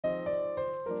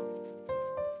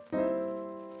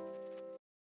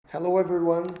Hello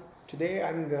everyone, today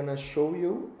I'm gonna show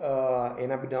you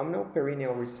an abdominal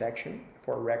perineal resection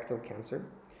for rectal cancer.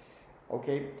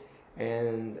 Okay,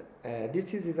 and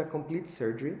this is a complete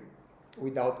surgery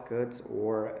without cuts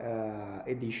or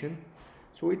addition.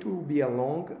 So it will be a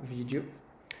long video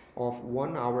of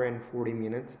 1 hour and 40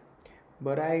 minutes,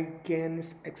 but I can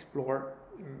explore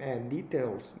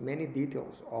many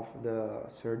details of the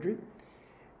surgery.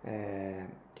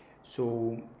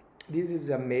 So this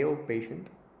is a male patient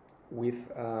with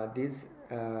this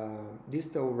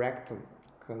distal rectal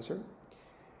cancer,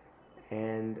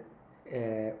 and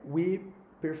we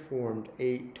performed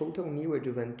a total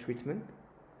neoadjuvant treatment,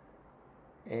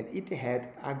 and it had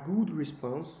a good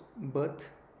response but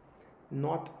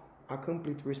not a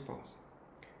complete response.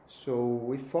 So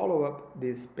we follow up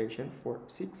this patient for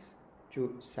 6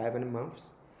 to 7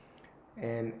 months,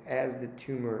 and as the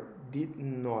tumor did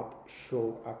not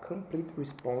show a complete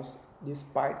response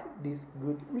despite this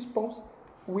good response,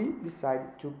 we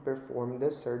decided to perform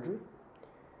the surgery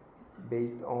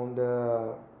based on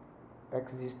the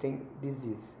existing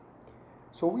disease.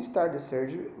 So we start the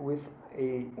surgery with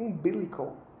a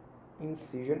umbilical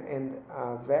incision and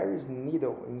a varus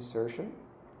needle insertion,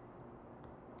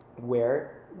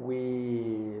 where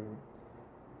we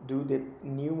do the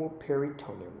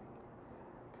pneumoperitoneum.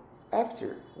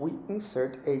 After, we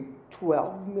insert a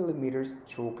 12 millimeters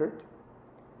trocar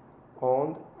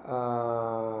on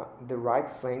the right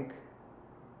flank,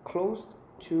 close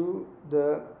to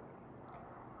the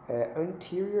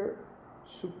anterior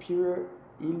superior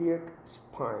iliac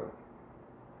spine.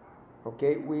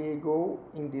 Okay, we go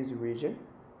in this region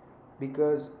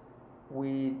because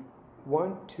we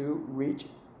want to reach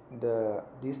the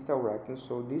distal rectum,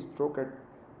 so this trocar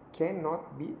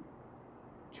cannot be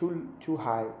too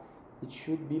high. It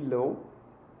should be low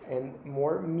and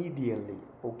more medially,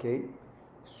 okay?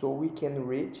 So we can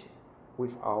reach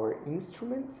with our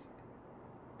instruments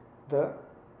the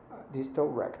distal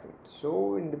rectum.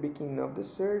 So in the beginning of the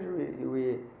surgery,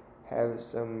 we have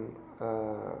some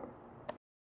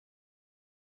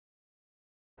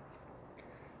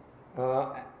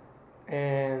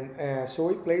so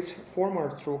we place 4 more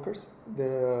trocars.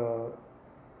 The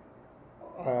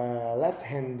left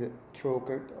hand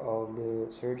trocar of the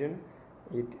surgeon,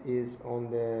 it is on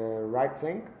the right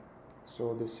flank.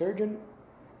 So the surgeon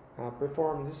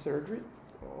performs the surgery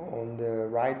on the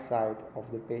right side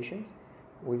of the patient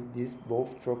with these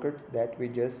both trocars that we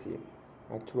just see,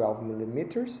 a 12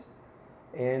 millimeters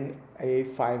and a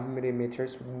 5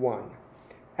 millimeters one.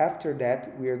 After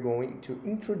that, we are going to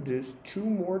introduce 2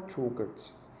 more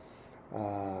trocars.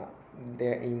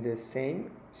 They're in the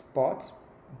same spots,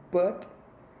 but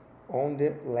on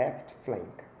the left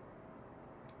flank.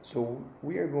 So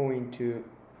we are going to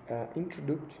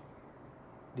introduce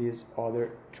this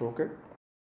other trocar.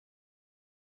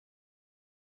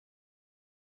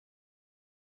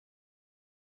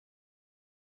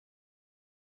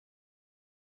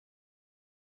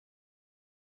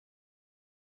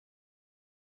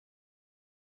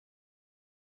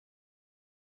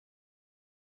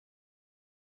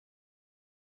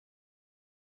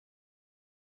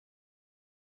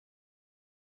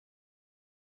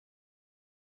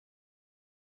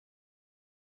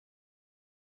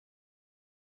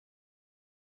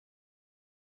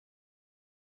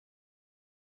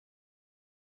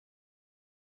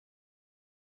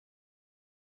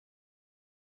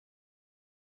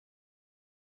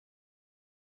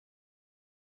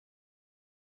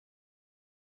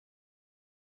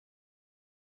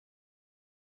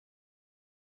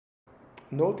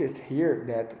 Notice here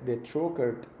that the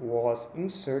trocar was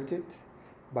inserted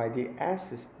by the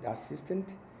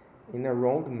assistant in a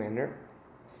wrong manner.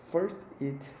 First,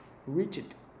 it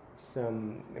reached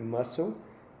some muscle.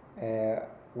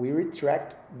 We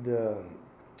retract the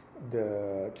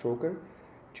trocar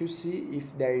to see if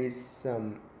there is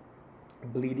some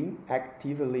bleeding,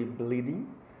 actively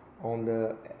bleeding on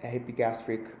the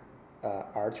epigastric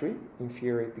artery,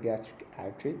 inferior epigastric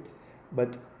artery,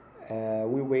 but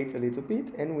we wait a little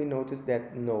bit and we notice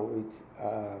that no, it's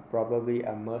probably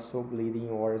a muscle bleeding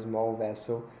or a small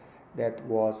vessel that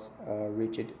was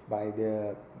reached by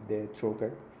the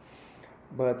trocar.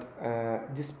 But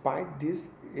despite this,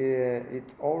 this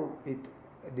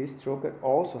trocar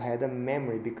also had a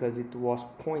memory because it was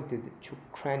pointed to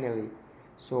cranially.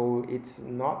 So it's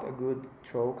not a good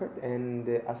trocar, and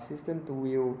the assistant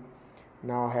will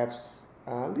now have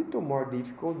a little more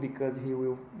difficult because he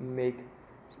will make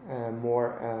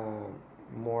more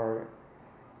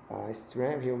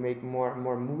strength. He'll make more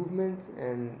movement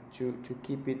and to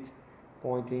keep it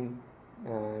pointing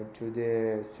to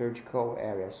the surgical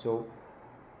area. So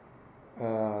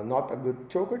not a good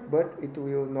choker, but it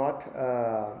will not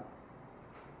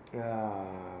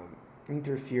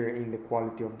interfere in the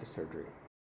quality of the surgery.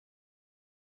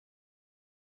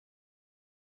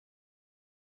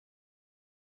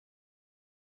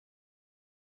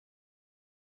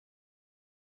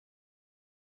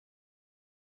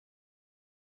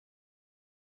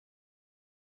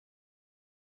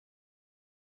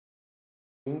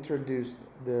 Introduce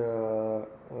the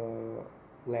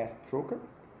last trocar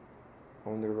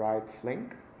on the right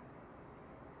flank,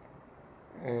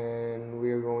 and we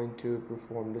are going to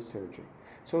perform the surgery.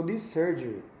 So this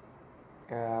surgery,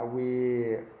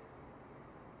 we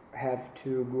have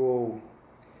to go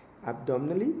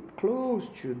abdominally close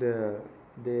to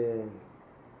the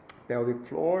pelvic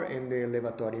floor and the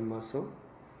elevatory muscle.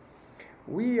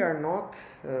 We are not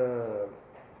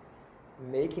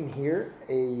making here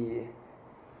a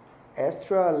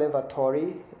extra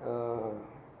elevatory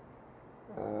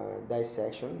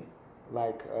dissection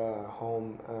like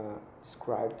home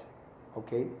described.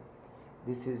 Okay,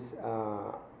 this is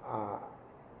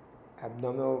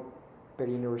abdominal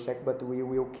perineal resection, but we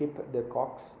will keep the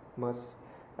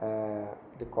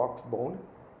the cox bone,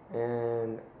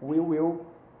 and we will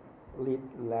lead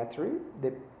laterally.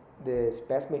 The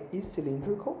specimen is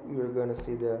cylindrical. You're gonna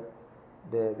see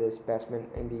the specimen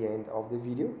in the end of the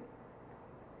video,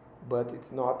 but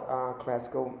it's not a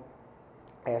classical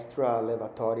extra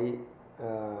elevatory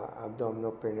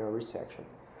abdominal perineal resection.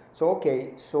 So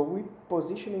okay, so we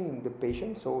positioning the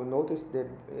patient. So notice the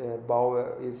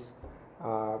bowel is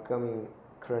coming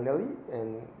cranially,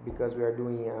 and because we are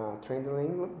doing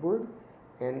Trendelenburg,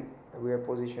 and we are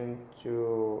positioned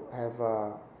to have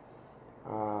a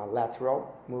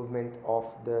lateral movement of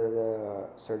the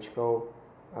surgical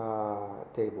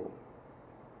table.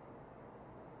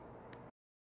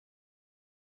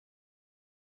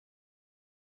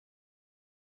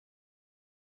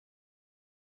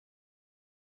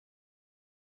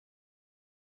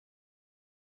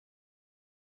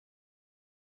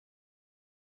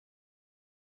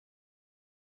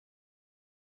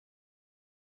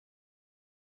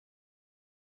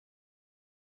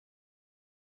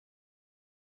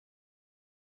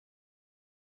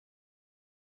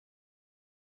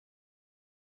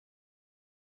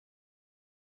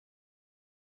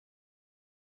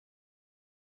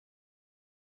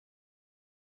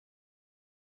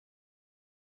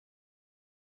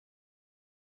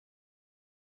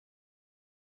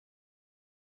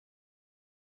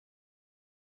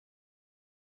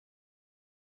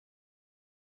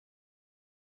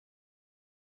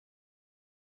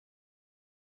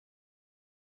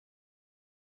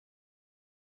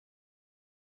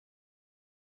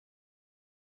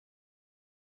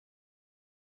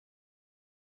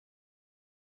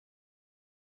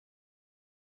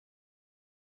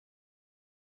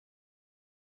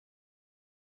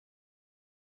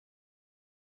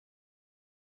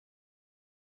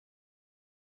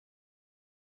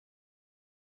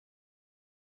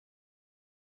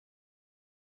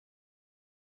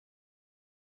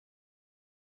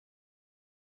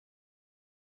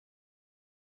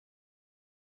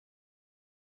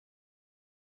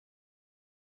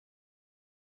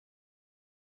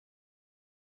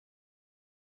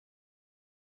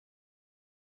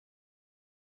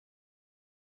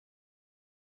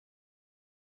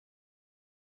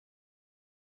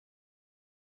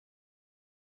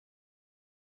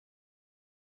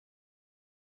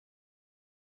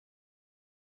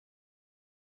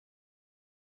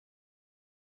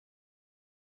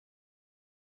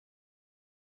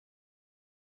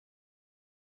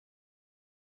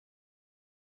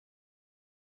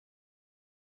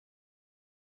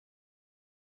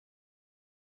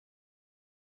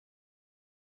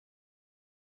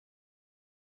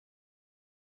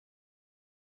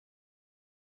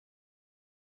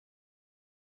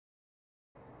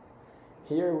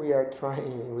 Here we are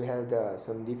trying, we had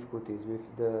some difficulties with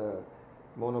the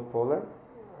monopolar.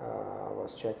 I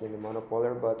was checking the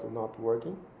monopolar but not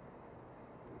working.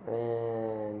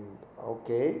 And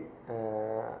okay,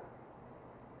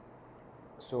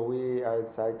 so I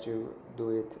decided to do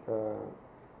it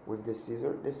with the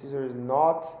scissor. The scissor is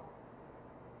not,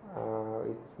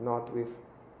 it's not with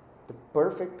the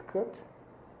perfect cut.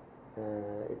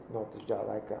 It's not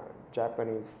like a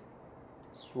Japanese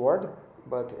sword,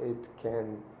 but it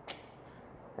can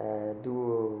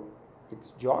do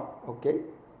its job. Okay,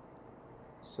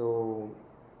 so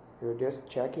you're just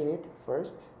checking it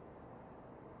first.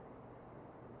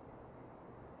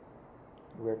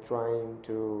 We're trying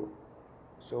to,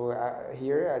 so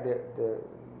here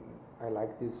I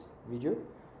like this video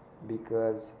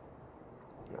because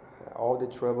all the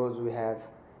troubles we have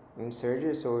in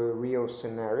surgery, so a real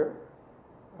scenario.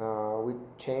 We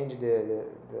changed the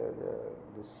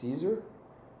scissor.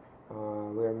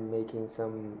 We are making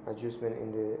some adjustment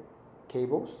in the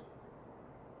cables,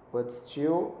 but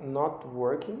still not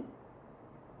working.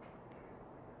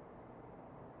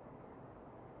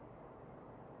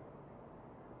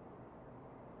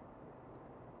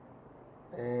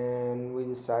 And we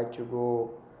decide to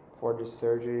go for the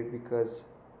surgery because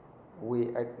we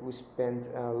spent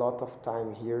a lot of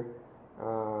time here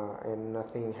and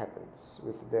nothing happens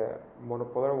with the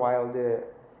monopolar, while the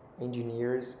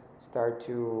engineers start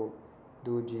to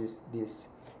do this.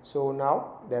 So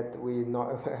now that we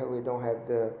don't have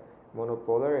the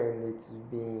monopolar and it's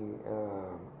being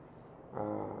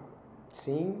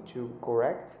seen to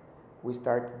correct, we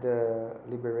start the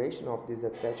liberation of these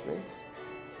attachments.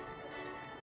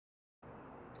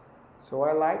 So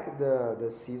I like the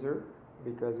scissor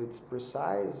because it's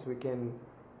precise. We can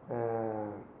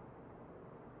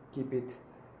keep it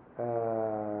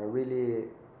really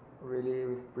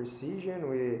with precision.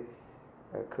 We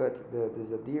cut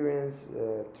this adherence,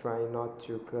 trying not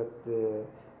to cut the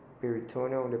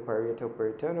peritoneal, the parietal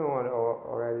peritoneal,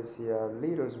 or I see a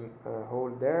little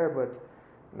hole there, but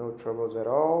no troubles at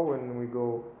all. When we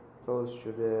go close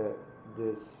to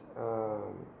this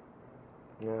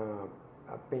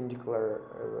appendicular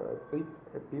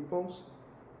epipons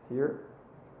here,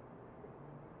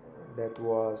 that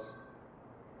was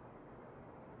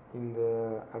in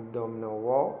the abdominal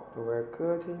wall. We're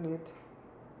cutting it,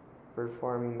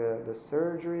 performing the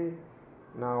surgery.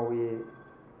 Now we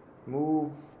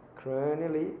move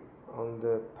cranially on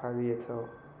the parietal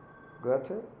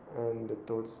gutter, and the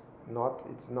toes,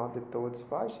 it's not the toes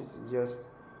fascia, it's just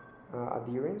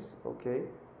adherence. Okay,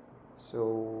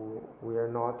 so we are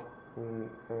not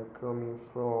coming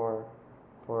for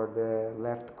the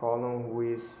left column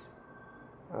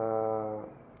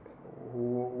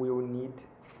who will need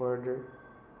further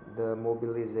the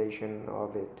mobilization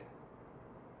of it.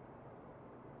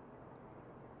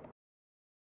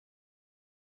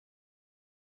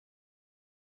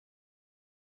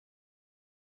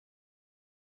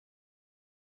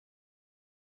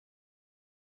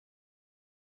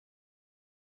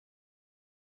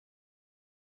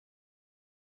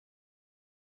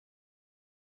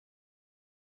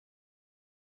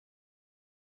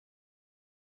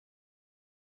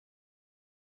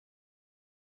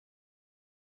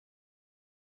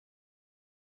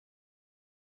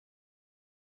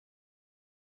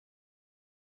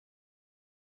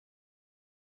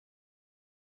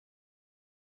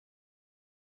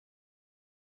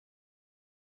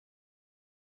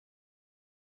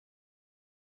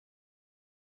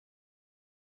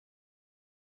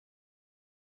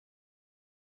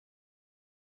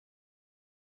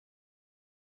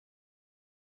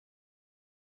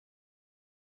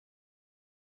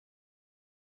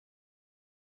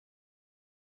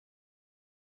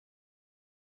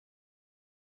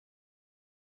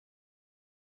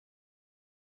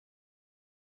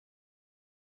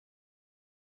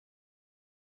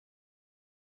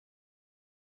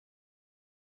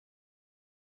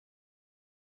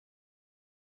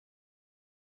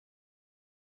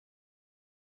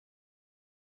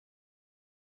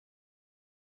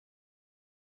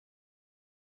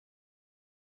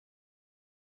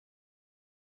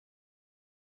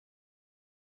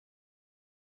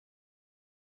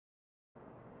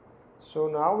 So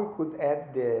now we could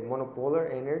add the monopolar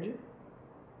energy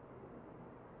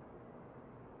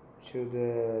to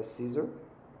the scissor,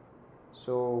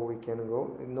 so we can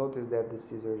go. Notice that the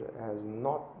scissor has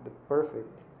not the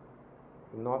perfect,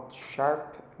 not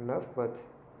sharp enough, but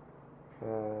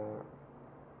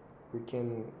we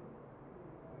can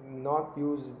not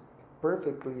use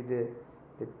perfectly the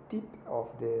tip of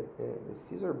the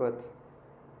scissor, but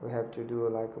we have to do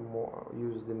like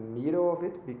use the middle of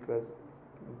it, because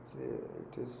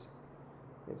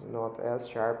it's not as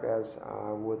sharp as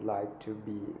I would like to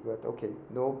be. But okay,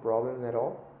 no problem at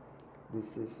all.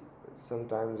 This is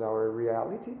sometimes our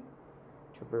reality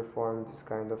to perform this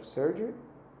kind of surgery.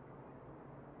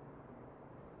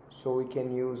 So we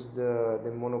can use the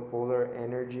monopolar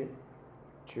energy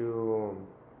to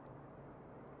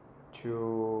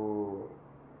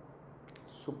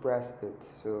suppress it.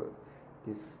 So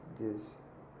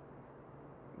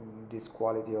this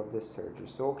quality of the surgery.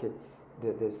 So okay,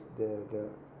 the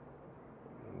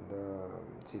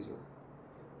scissor.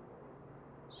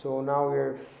 So now we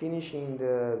are finishing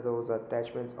those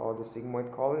attachments of the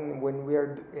sigmoid column.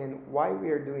 Why we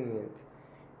are doing it?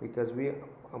 Because we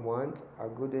want a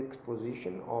good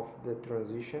exposition of the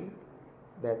transition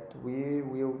that we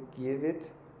will give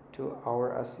it to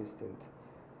our assistant.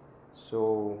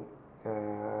 So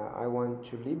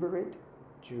want to liberate,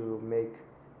 to make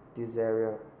this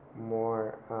area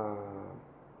more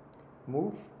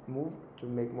to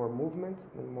make more movements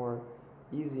and more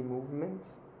easy movements,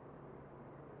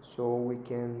 so we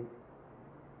can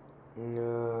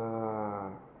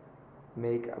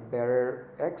make a better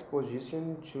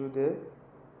exposition to the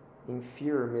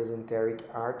inferior mesenteric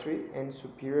artery and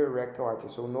superior rectal artery.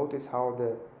 So notice how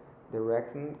the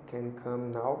rectum can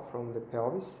come now from the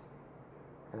pelvis,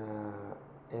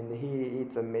 and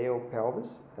it's a male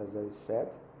pelvis, as I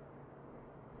said.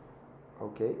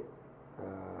 Okay,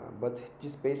 but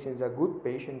this patient is a good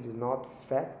patient, is not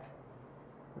fat,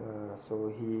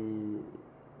 so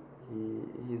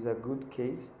he's a good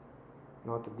case,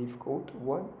 not a difficult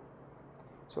one.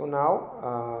 So now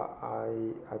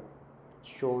I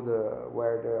show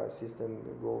where the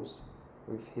assistant goes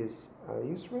with his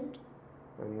instrument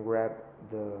and grab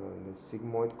the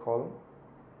sigmoid column.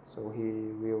 So he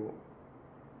will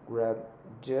grab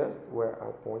just where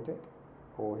I pointed,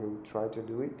 or he'll try to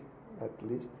do it at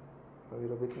least a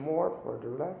little bit more for the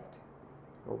left.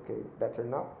 Okay, better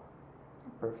now.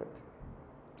 Perfect.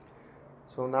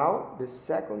 So now the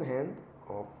second hand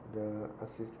of the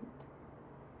assistant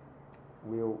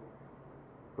will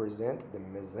present the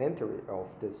mesentery of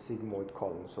the sigmoid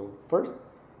column. So first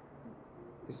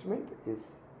instrument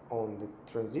is on the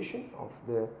transition of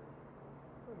the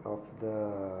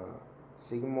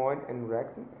sigmoid and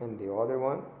rectum, and the other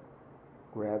one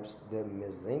grabs the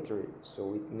mesentery,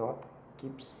 so it not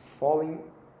keeps falling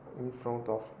in front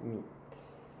of me.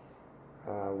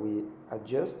 We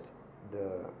adjust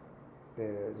the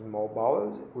small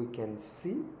bowels. We can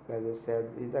see, as I said,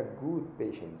 is a good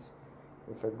patient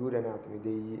with a good anatomy.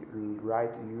 The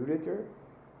right ureter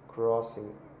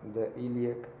crossing the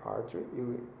iliac artery.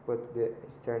 You put the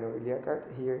external iliac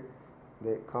artery here,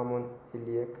 the common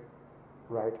iliac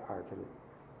right artery.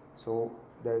 So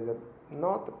there's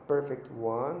not a perfect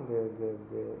one.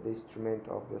 The instrument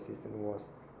of the assistant was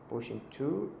pushing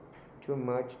too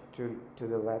much to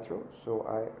the lateral, so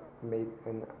I made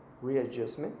a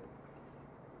readjustment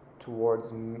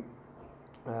towards me,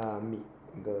 and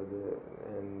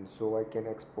so I can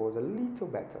expose a little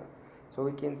better. So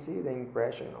we can see the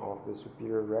impression of the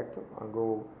superior rectum. I'll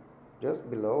go just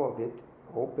below of it,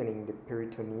 opening the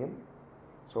peritoneum.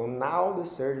 So now the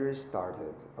surgery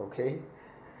started, okay?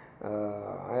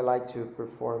 I like to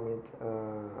perform it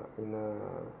in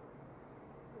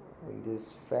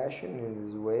this fashion, in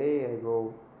this way. I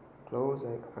go close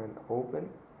and open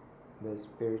the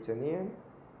peritoneum,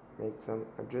 make some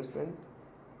adjustment.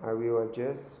 I will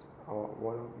adjust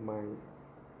one of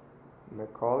my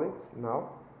colleagues now.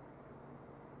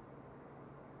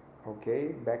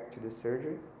 Okay, back to the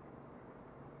surgery.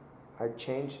 I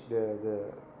changed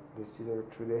the scissor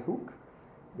to the hook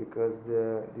because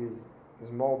this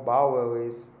small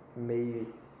bowel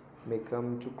may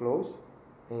come too close,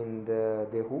 and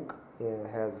the hook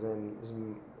has a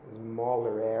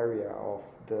smaller area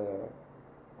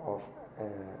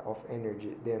of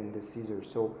energy than the scissor.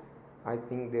 So I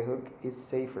think the hook is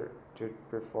safer to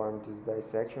perform this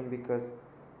dissection because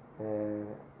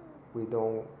we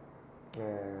don't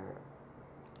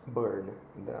burn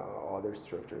the other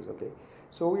structures. Okay,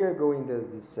 so we are going the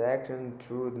dissection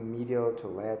through the medial to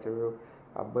lateral,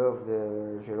 above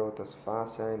the gerotas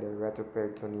fascia and the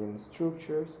retroperitoneal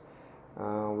structures.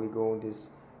 We go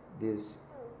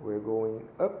we're going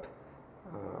up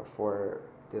for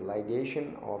the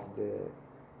ligation of the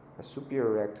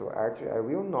superior rectal artery. I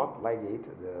will not ligate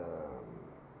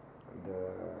the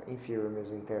inferior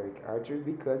mesenteric artery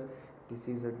because this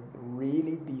is a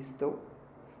really distal.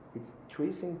 It's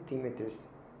 3 centimeters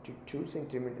to 2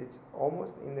 centimeters. It's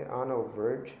almost in the anal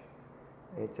verge.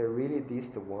 It's a really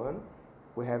distal one.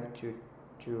 We have to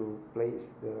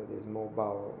place the small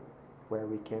bowel where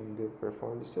we can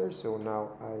perform the surgery. So now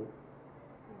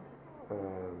I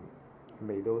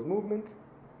made those movements,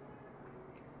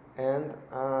 and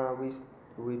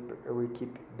we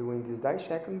keep doing this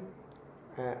dissection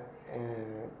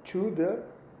to the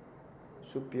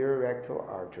superior rectal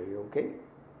artery. Okay.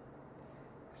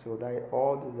 So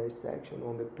all the dissection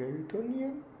on the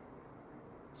peritoneum.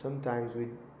 Sometimes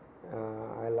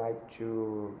I like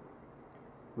to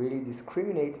really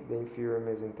discriminate the inferior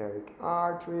mesenteric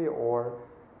artery, or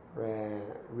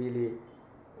really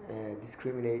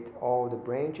discriminate all the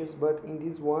branches. But in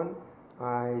this one,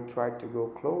 I try to go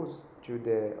close to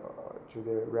the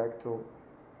rectal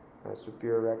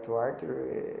superior rectal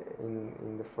artery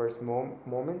in the first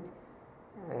moment,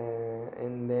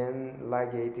 and then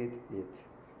ligated it.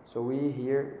 So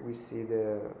here we see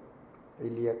the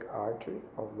iliac artery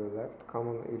of the left,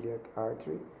 common iliac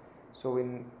artery. So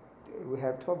we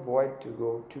have to avoid to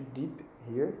go too deep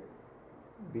here,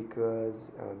 because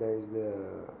there is the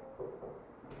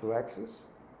plexus.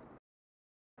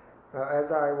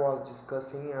 As I was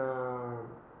discussing,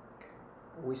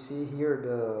 we see here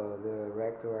the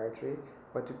rectal artery,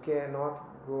 but you cannot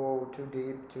go too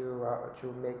deep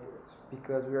to make,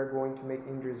 because we are going to make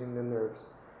injuries in the nerves.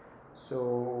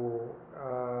 So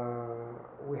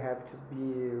we have to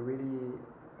be really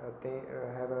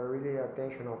have a really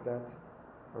attention of that,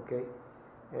 okay?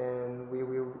 And we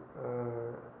will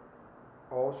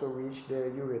also reach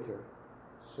the ureter.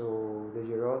 So the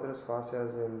gerotras,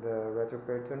 fascias, and the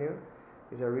retroperitoneal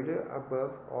is a really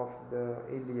above of the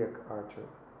iliac artery.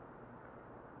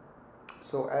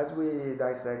 So as we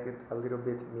dissect it a little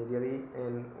bit medially,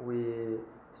 and we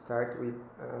start with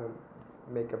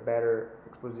make a better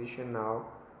exposition now,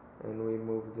 and we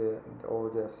move all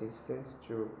the assistants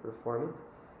to perform it,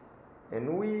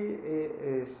 and we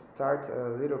start a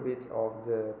little bit of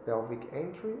the pelvic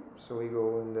entry. So we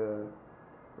go in the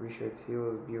Richard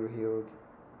Hill's Beer-Hilled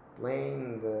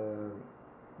plane,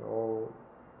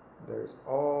 there's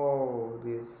all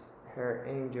these hair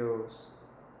angels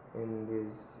and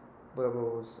these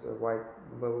bubbles, white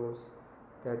bubbles,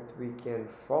 that we can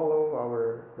follow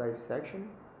our dissection.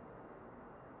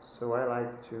 So I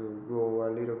like to go a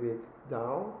little bit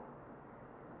down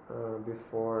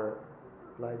before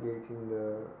ligating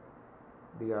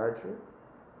the artery.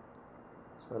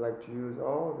 So I like to use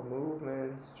all the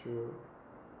movements to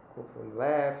go from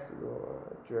left,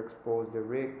 to expose the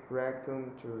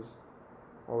rectum, choose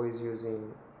always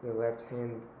using the left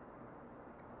hand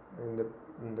in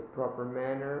the proper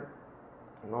manner,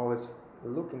 and always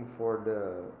looking for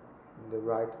the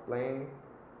right plane,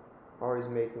 always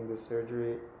making the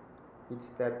surgery each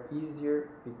step easier,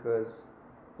 because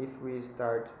if we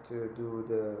start to do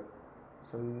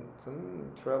some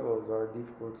troubles or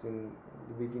difficulties in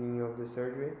the beginning of the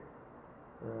surgery,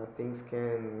 things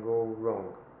can go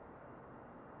wrong.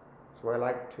 So I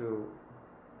like to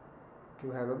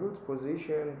have a good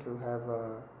position, to have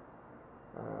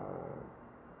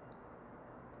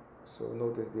so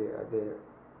notice the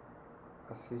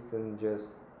assistant just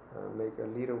make a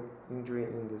little injury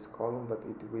in this column, but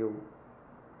it will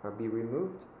be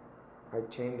removed. I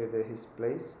changed his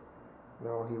place.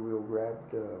 Now he will grab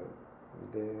the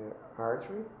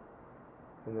artery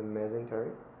and the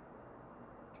mesentery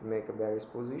to make a better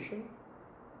position.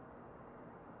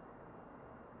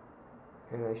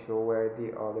 And I show where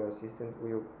the other assistant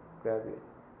will grab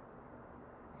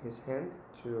his hand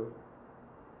to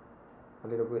a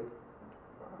little bit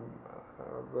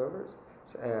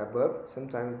above.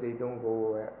 Sometimes they don't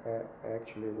go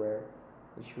actually where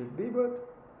it should be, but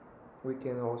we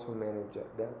can also manage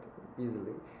that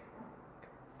easily.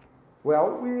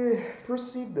 Well, we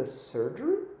proceed the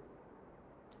surgery.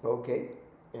 Okay,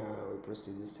 we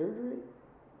proceed the surgery,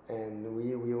 and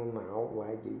we will now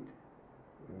ligate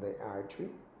the artery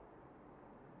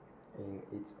in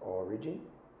its origin,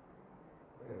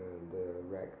 and the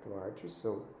rectal artery.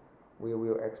 So we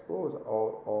will expose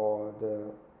all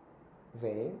the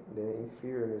vein, the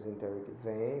inferior mesenteric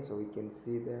vein, so we can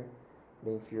see the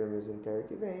inferior mesenteric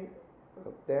vein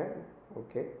up there,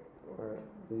 okay, where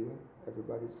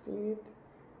everybody's seeing it.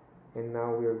 And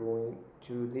now we are going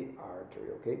to the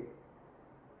artery, okay?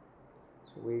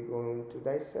 So we're going to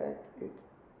dissect it.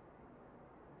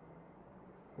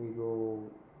 We go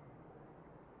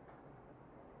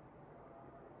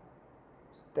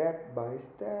step by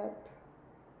step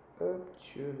up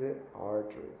to the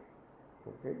artery,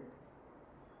 okay?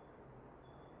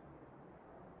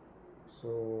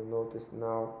 So notice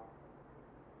now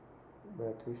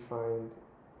that we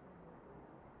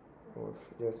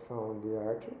just found the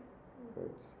artery.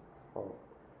 It's of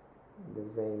the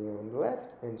vein on the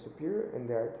left and superior, and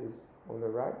the artery is on the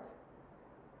right.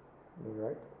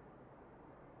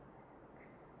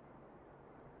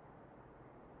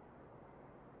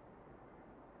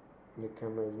 The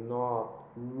camera is not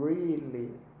really,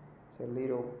 it's a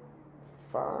little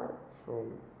far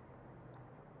from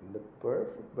the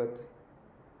perfect, but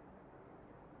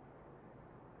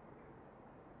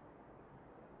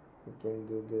we can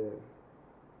do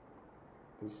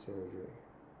the surgery.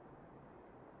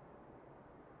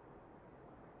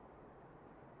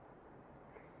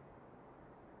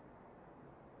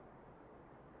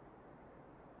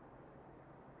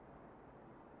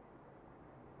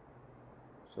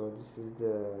 So this is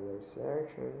the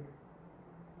dissection.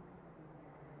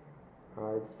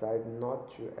 I decided not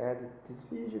to edit this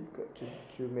video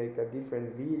to make a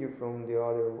different video from the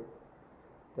other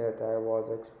that I was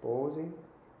exposing.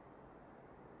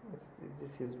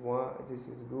 This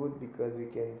is good because we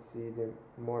can see the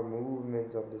more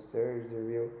movements of the surgery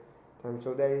real time.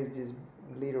 So there is this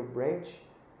little branch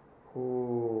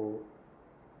who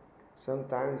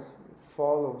sometimes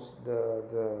follows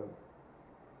the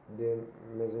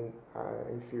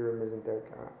inferior mesenteric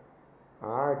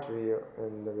artery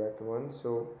and the rectal one.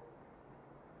 So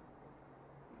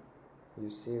you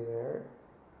see there,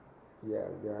 yeah,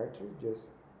 the artery just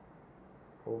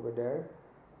over there,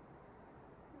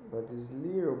 but this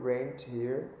little branch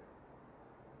here,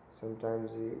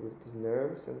 sometimes with this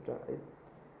nerve, sometimes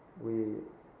we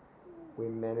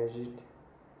manage it.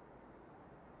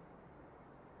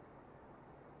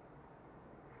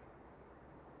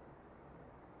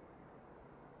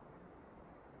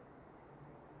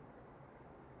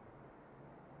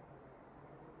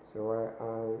 So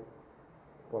I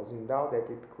was in doubt that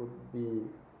it could be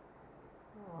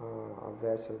a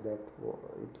vessel that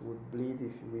it would bleed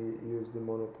if we use the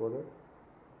monopolar.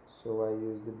 So I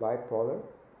use the bipolar.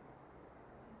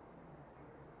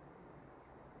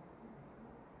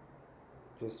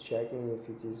 Just checking if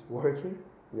it is working.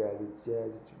 Yes,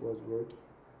 it was working.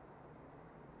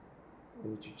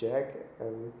 We need to check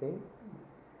everything.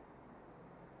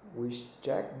 We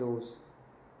check those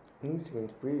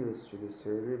instruments previous to the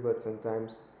surgery, but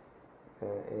sometimes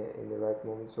in the right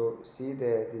moment. So see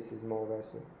that this small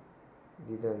vessel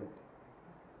didn't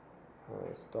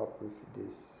stop with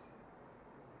this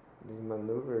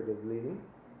maneuver, the bleeding.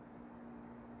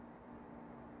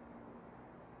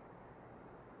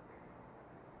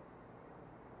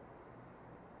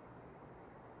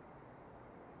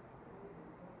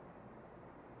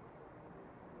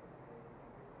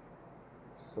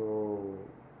 So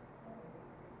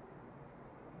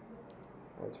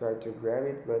I tried to grab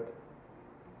it, but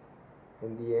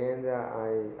in the end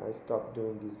I stopped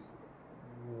doing this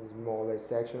small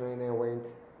dissection and I went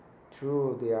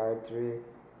through the artery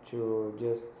to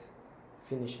just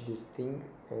finish this thing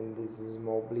and this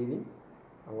small bleeding.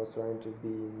 I was trying to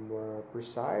be more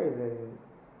precise and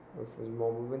with a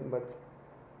small movement, but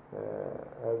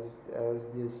as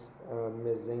this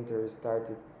mesentery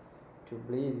started to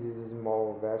bleed, this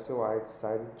small vessel, I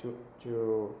decided to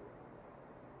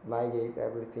ligate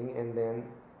everything, and then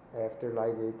after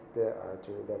ligate the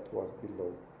artery that was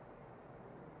below.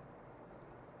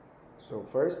 So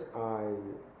first I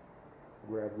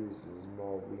grab this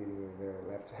small bleeding in the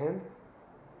left hand.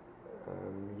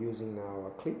 I'm using now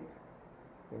a clip,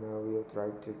 and I will try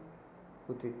to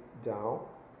put it down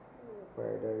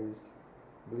where there is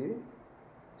bleeding.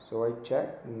 So I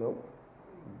check, nope,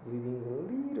 bleeding is a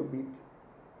little bit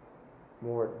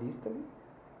more distally.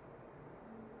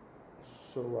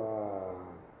 So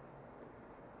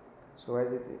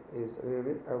as it is a little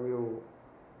bit, I will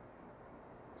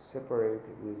separate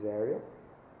this area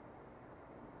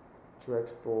to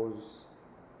expose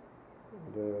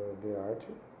the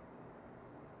artery.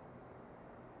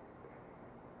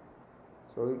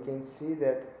 So you can see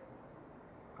that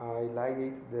I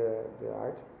ligate the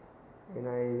artery, and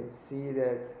I see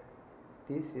that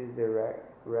this is the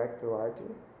rectal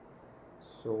artery.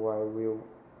 So I will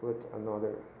put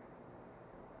another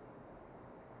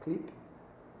clip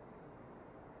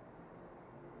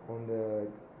on the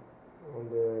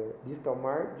distal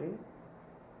margin,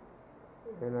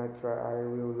 and I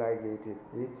will ligate it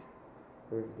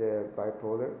with the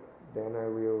bipolar. Then I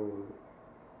will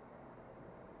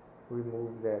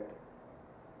remove that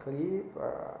clip,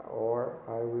 or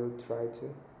I will try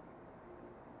to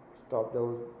stop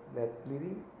that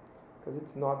bleeding, because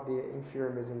it's not the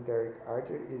inferior mesenteric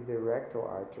artery, it's the rectal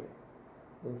artery.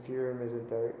 The inferior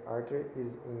mesenteric artery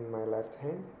is in my left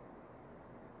hand.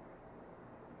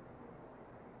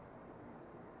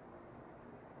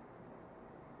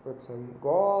 Put some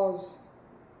gauze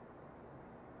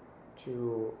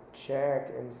to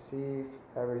check and see if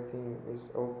everything is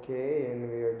okay and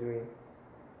we are doing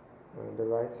the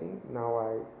right thing. Now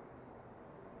I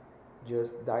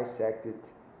just dissect it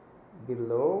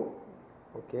below.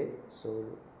 Okay, so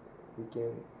we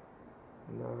can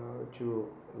now to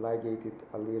ligate it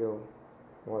a little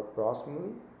more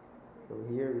proximally. So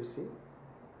here you see.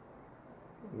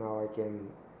 Now I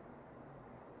can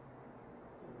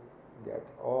get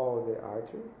all the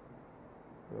artery,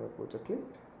 and I put a clip,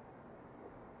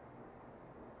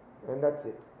 and that's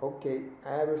it. Okay,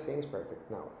 everything is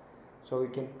perfect now. So we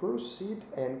can proceed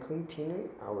and continue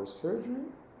our surgery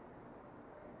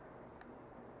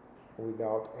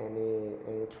without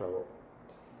any trouble.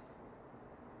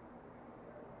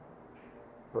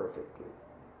 Perfectly.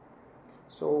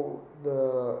 So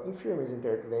the inferior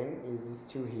mesenteric vein is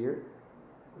still here.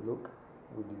 Look,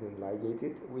 we didn't ligate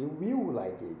it. We will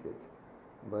ligate it,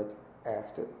 but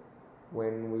after,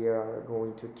 when we are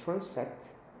going to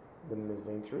transect the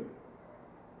mesentery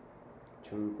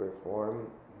to perform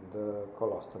the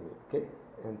colostomy, okay,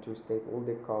 and to staple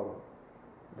the column,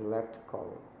 the left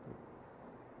column.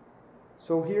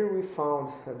 So here we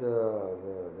found the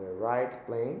right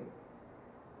plane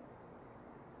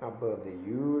above the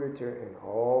ureter and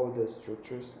all the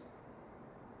structures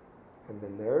and the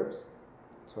nerves.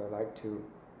 So I like to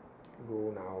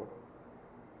go now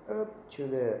up to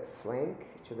the flank,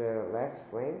 to the left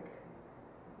flank.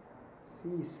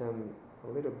 See some a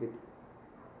little bit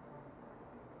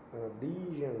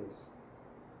lesions.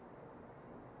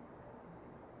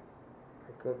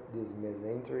 I cut this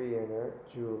mesentery in there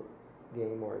to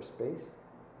gain more space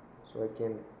so I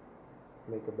can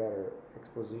make a better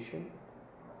exposition.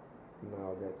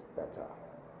 Now that's better.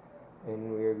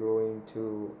 And we are going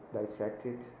to dissect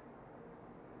it.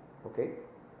 Okay,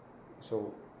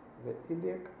 so the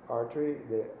iliac artery,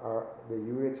 the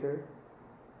ureter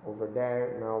over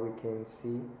there. Now we can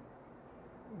see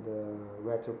the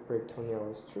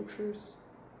retroperitoneal structures.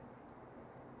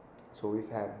 So if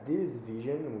we have this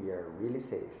vision, we are really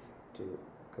safe to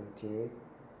continue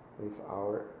with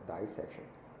our dissection.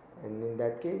 And in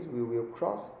that case, we will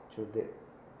cross to the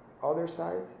other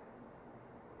side.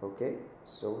 Okay,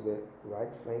 so the right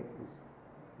flank is,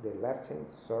 the left hand,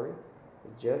 sorry,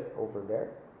 is just over there,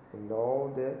 and all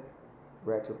the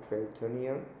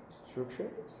retroperitoneal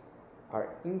structures are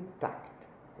intact.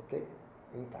 Okay,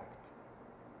 intact.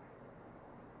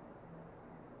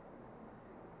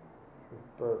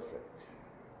 Perfect.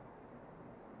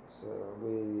 So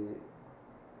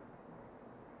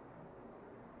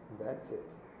that's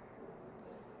it.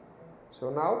 So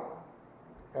now,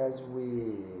 as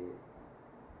we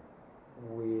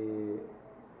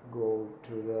go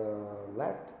to the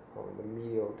left on the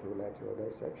medial to lateral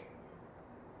dissection,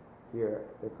 here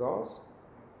the gauze,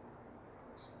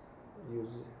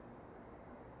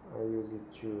 I use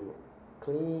it to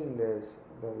clean the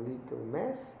little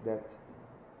mess that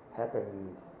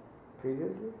happened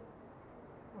previously.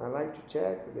 I like to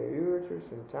check the ureter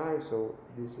sometimes, so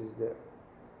this is the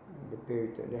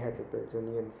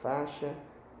retroperitoneal fascia.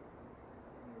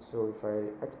 So if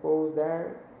I expose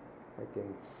there, I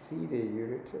can see the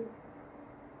ureter.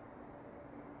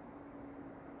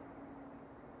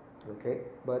 Okay,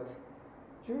 but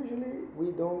usually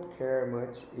we don't care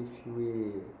much if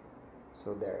we,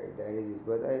 so there it is,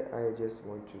 but I just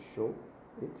want to show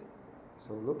it.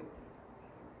 So look,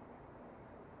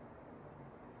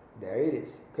 there it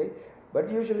is. Okay, but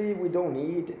usually we don't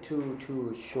need to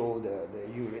show the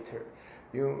ureter.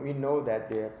 We know that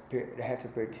the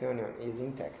retroperitoneum is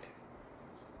intact.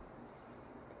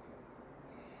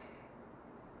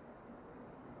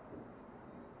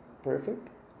 Perfect.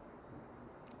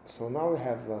 So now we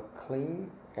have a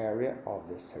clean area of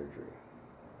the surgery,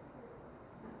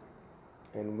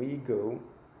 and we go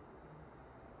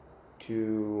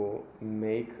to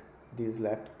make this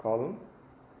left column,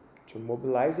 to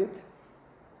mobilize it,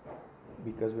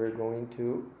 because we're going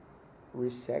to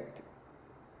resect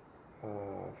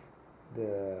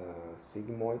the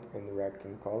sigmoid and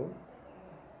rectum column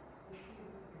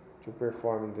to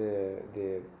perform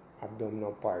the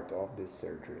abdominal part of this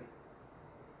surgery.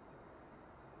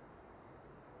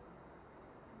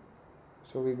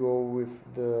 So we go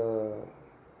with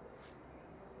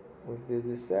this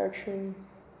dissection.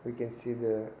 We can see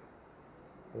the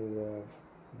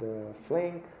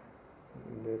flank,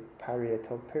 the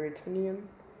parietal peritoneum,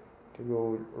 to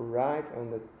go right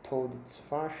on the Todd's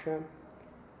fascia,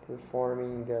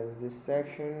 performing this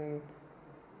dissection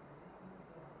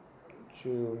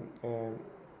to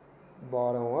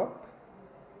bottom up.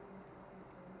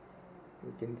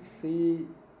 We can see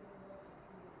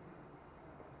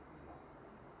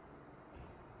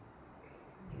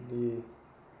the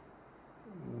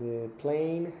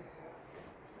plane,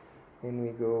 and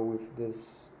we go with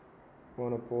this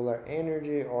monopolar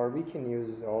energy, or we can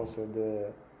use also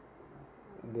the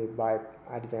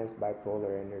advanced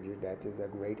bipolar energy. That is a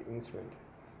great instrument,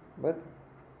 but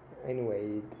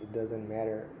anyway, it doesn't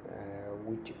matter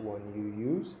which one you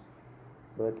use,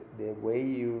 but the way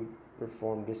you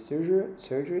perform the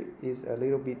surgery is a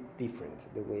little bit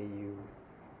different. The way you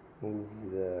move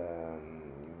the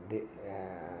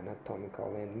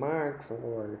anatomical landmarks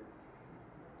or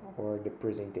the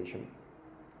presentation.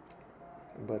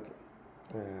 But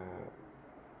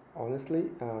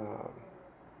honestly,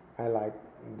 I like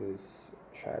these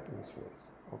sharp instruments.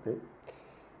 Okay,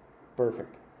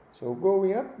 perfect. So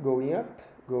going up, going up,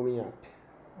 going up.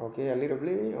 Okay, a little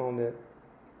bleeding on the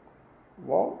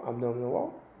wall, abdominal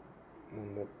wall.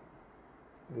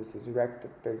 This is rectal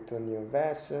peritoneal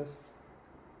vessels.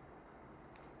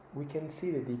 We can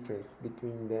see the difference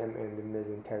between them and the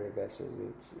mesenteric vessels.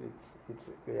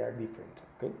 They are different.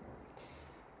 Okay,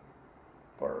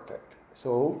 Perfect.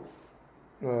 So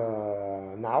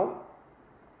now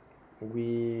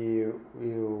we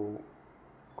will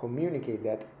communicate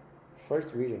that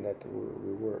first region that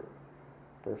we were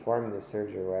performing the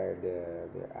surgery where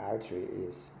the artery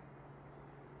is,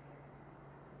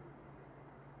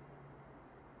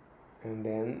 and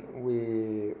then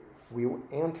we will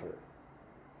enter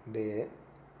the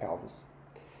pelvis.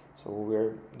 So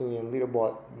we're doing a little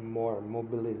bit more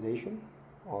mobilization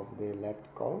of the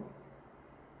left column.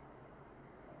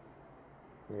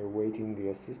 We're waiting the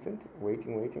assistant,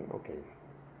 waiting, okay,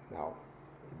 now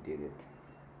we did it.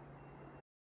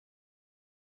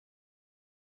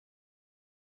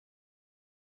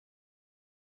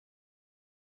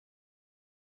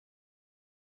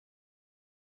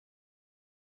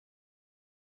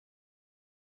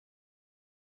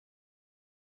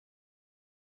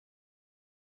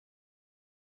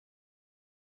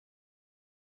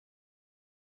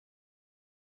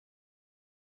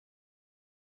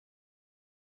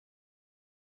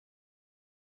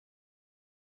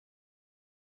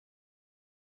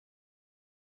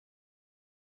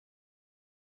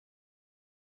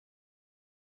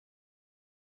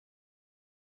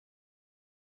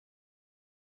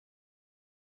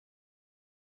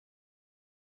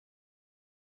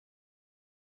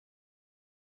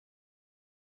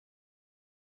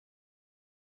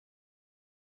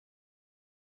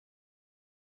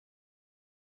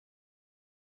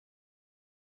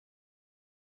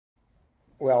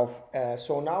 Well,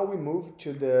 so now we move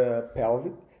to the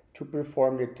pelvic to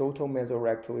perform the total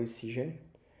mesorectal incision.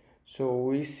 So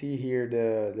we see here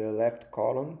the left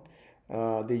column,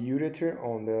 the ureter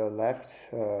on the left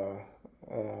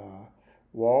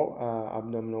wall,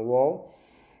 abdominal wall.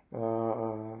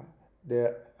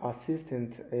 The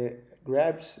assistant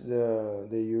grabs the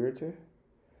ureter,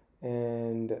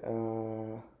 and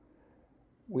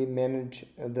we manage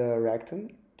the rectum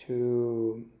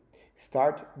to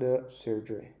start the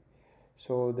surgery.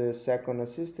 So the second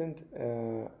assistant,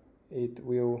 it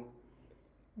will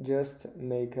just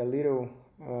make a little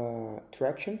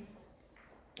traction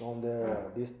on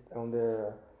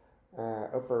the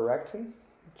upper rectum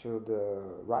to the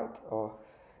right,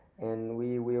 and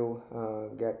we will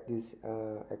get this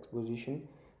exposition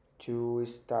to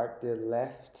start the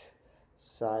left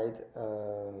side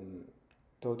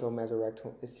total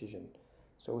mesorectal incision.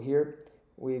 So here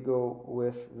we go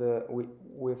with the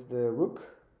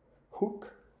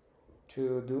hook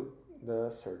to do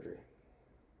the surgery.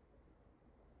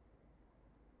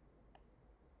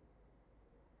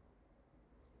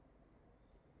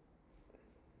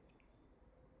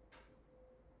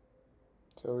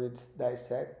 So it's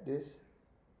dissect this.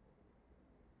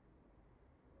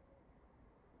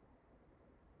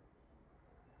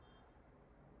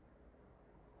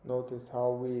 Notice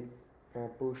how we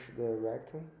push the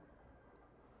rectum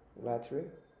laterally.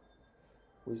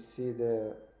 We see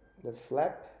the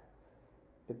flap,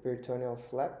 the peritoneal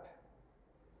flap,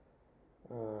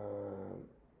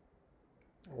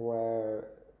 where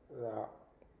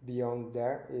beyond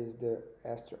there is the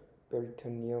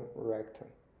extraperitoneal rectum.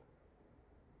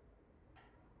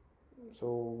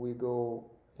 So we go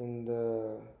in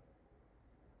the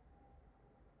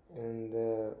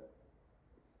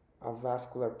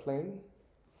avascular plane,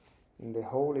 in the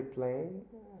holy plane,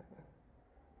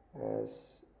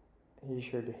 as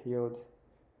Richard Hild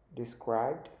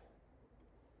described.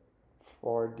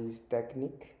 For this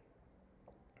technique,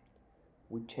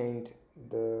 we changed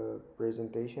the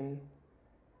presentation.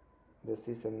 The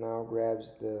system now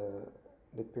grabs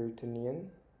the peritoneum.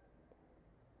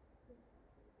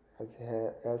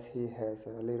 As he has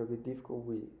a little bit difficult,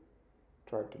 we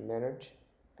try to manage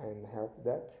and help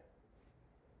that.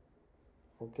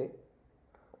 Okay.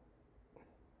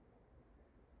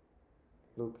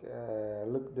 Look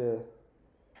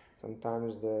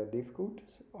sometimes the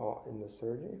difficulties in the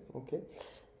surgery. Okay,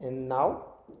 and now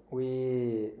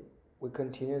we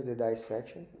continue the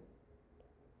dissection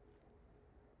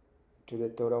to the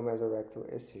total mesorectal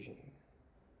incision.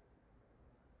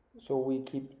 So we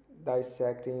keep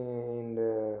dissecting in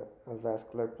the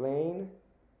vascular plane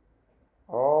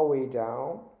all the way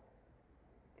down,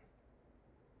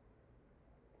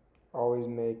 always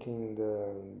making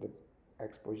the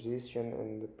exposition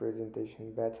and the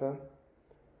presentation better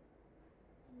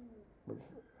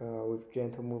with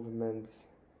gentle movements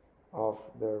of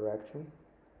the rectum.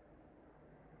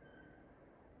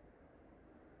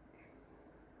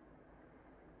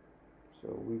 So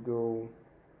we go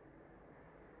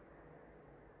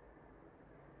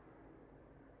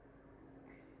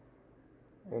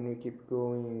and we keep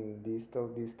going distal,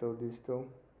 distal, distal.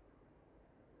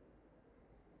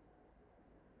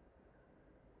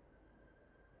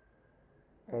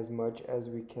 as much as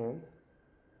we can.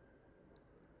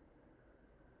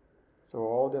 So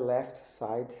all the left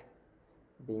side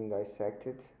being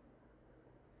dissected.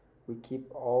 We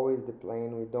keep always the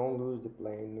plane, we don't lose the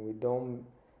plane, we don't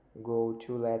go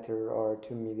too lateral or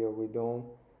too medial, we don't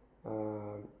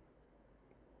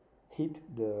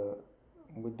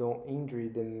we don't injure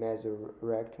the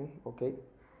mesorectum, okay?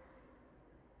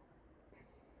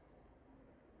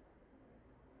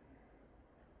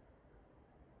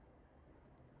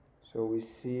 So we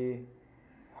see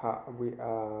how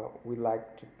we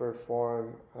like to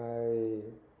perform a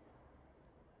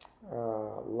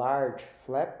large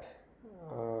flap,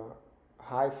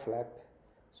 high flap.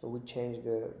 So we change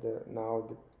now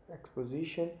the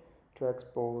exposition to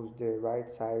expose the right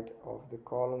side of the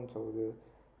colon. So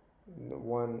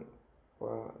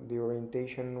the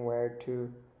orientation where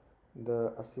to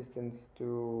the assistants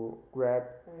to grab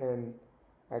and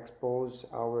expose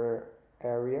our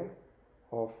area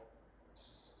of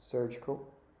surgical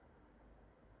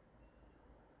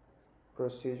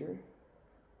procedure.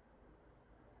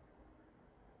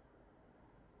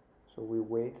 So we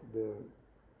wait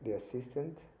the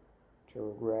assistant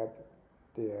to grab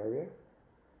the area.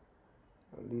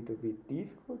 A little bit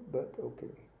difficult, but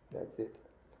okay, that's it.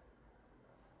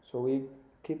 So we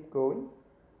keep going.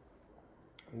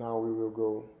 Now we will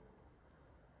go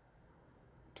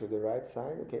to the right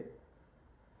side, okay?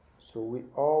 So we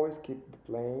always keep the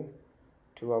plane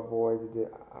to avoid the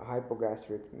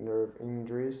hypogastric nerve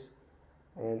injuries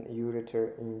and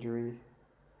ureter injury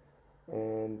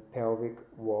and pelvic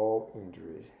wall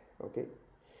injuries, okay?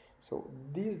 So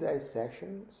these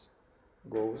dissections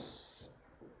goes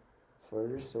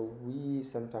further. So we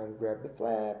sometimes grab the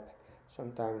flap,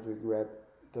 sometimes we grab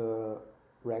the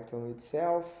rectum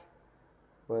itself,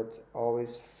 but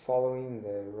always following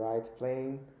the right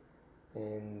plane.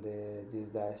 And these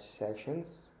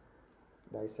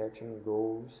dissection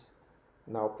goes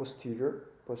now posterior,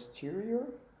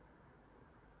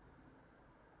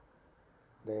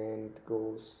 then it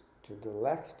goes to the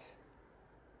left.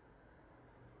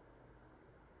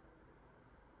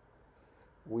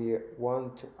 We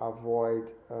want to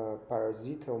avoid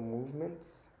parasital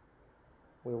movements.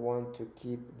 We want to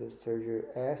keep the surgery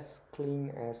as clean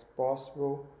as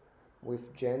possible,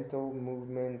 with gentle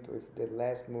movement, with the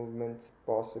less movements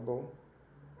possible.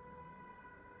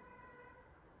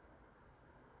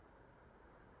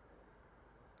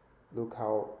 Look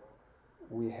how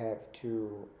we have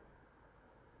to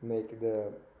make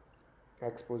the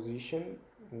exposition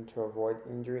and to avoid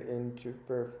injury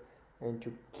and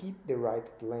to keep the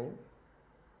right plane.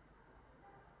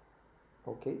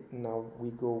 Okay, now we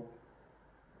go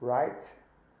right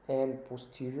and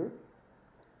posterior,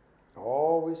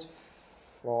 always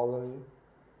following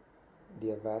the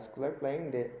avascular plane,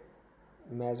 the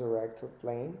mesorectal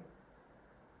plane,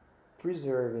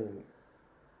 preserving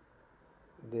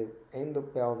the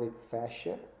endopelvic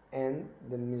fascia and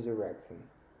the mesorectum.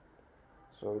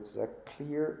 So it's a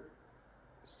clear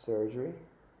surgery.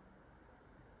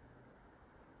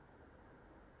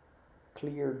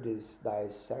 Clear this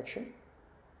dissection.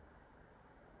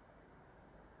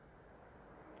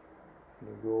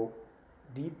 We go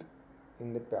deep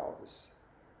in the pelvis.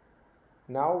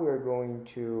 Now we are going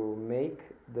to make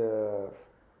the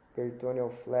peritoneal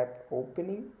flap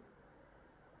opening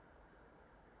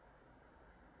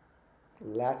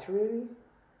laterally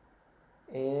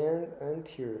and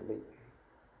anteriorly.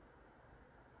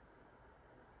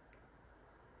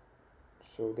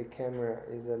 So the camera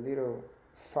is a little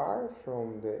far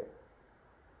from the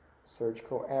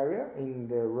surgical area. In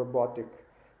the robotic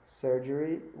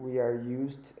surgery we are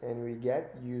used and we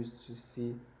get used to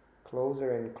see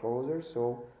closer and closer.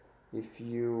 So if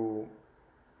you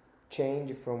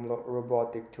change from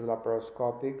robotic to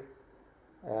laparoscopic,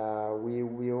 we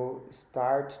will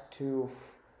start to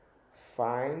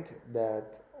find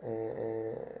that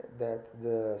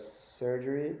the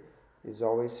surgery is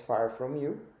always far from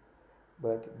you,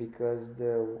 but because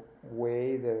the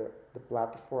way the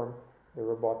platform, the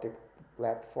robotic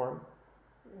platform,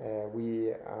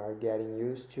 we are getting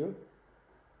used to.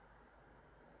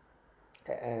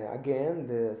 Again,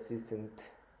 the assistant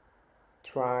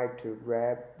tried to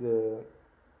grab the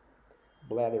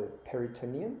bladder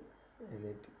peritoneum,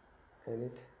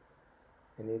 and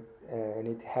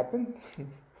it happened.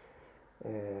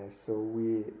 So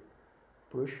we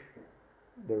push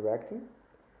the rectum.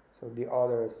 So the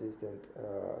other assistant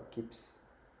keeps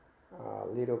a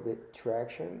little bit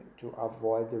traction to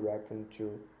avoid the rectum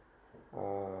to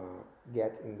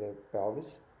get in the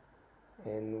pelvis,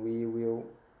 and we will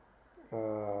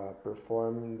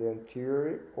perform the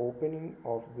anterior opening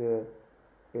of the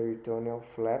peritoneal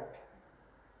flap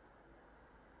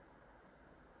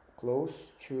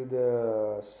close to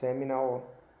the seminal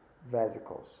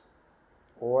vesicles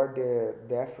or the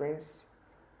deferens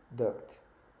duct.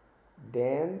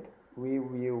 Then we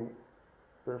will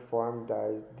perform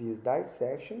this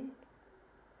dissection,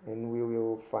 and we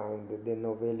will find the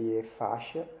Novellier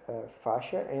fascia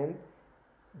and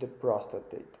the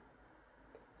prostatate.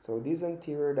 So this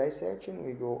anterior dissection,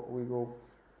 we go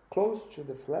close to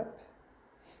the flap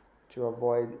to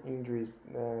avoid injuries,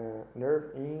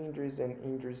 nerve injuries and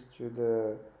injuries to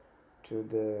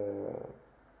the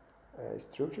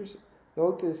structures.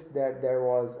 Notice that there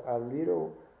was a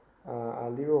little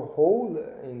hole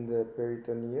in the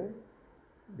peritoneum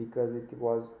because it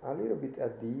was a little bit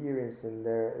adherence, and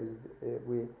there is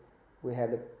we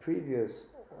had a previous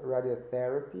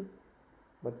radiotherapy,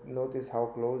 but notice how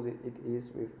close it is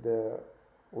with the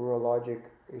urologic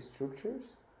structures,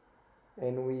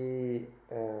 and we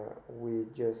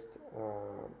just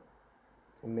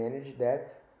manage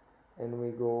that, and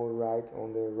we go right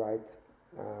on the right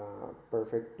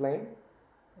perfect plane,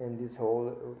 and this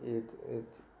hole it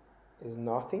is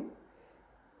nothing.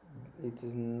 It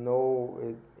is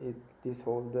this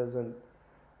hole doesn't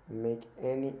make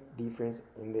any difference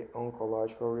in the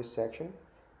oncological resection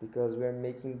because we're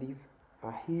making this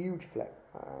a huge flap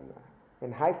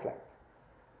and high flap.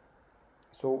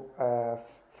 So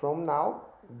from now,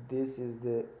 this is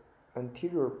the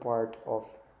anterior part of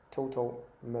total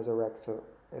mesorectal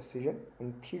excision.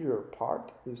 Anterior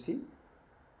part, you see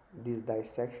this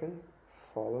dissection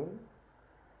following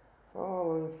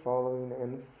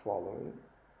and following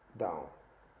down.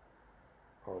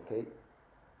 Okay.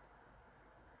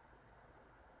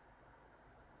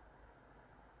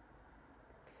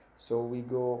 So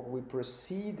we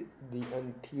proceed the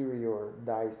anterior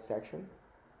dissection.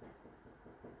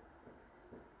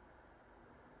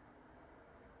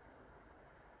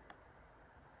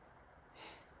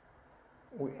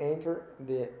 We enter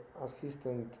the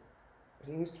assistant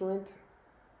instrument.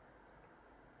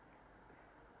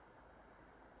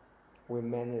 We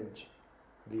manage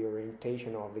the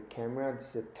orientation of the camera.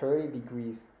 It's a 30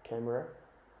 degrees camera.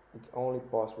 It's only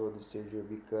possible this surgery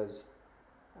because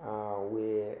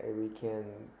we can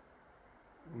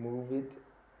move it,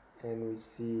 and we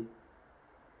see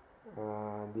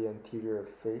the anterior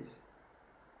face,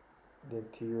 the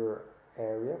anterior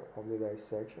area of the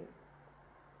dissection.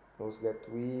 Notice that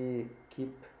we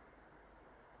keep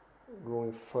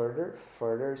going further.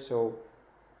 So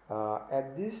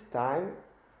at this time,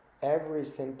 every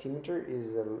centimeter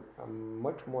is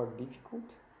much more difficult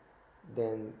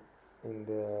than in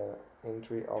the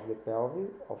entry of the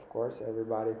pelvis. Of course,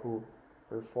 everybody who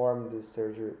performed this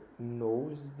surgery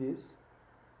knows this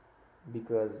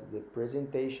because the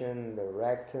presentation, the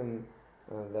rectum,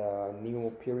 the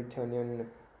pneumoperitoneum,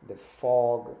 the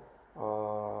fog,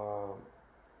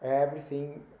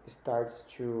 everything starts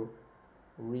to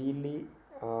really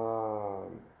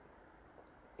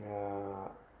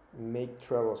make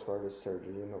troubles for the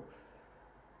surgery, you know.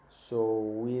 So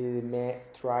we may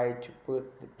try to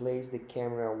place the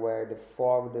camera where the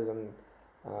fog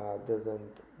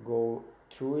doesn't go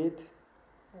through it,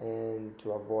 and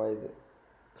to avoid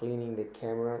cleaning the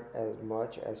camera as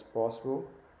much as possible.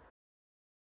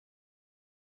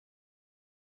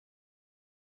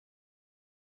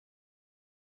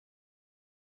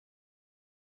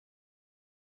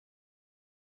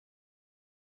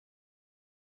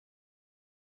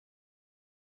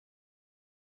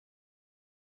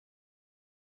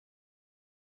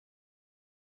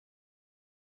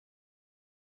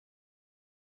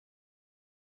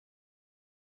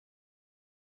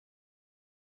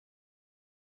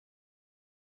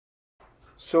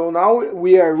 So now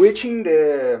we are reaching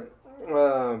the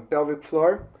pelvic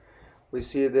floor. We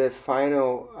see the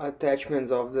final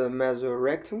attachments of the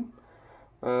mesorectum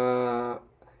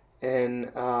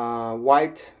and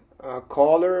white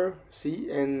color.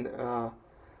 See, and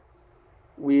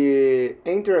we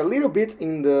enter a little bit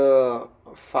in the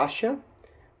fascia.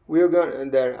 We're going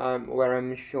there where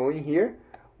I'm showing here.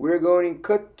 We're going to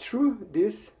cut through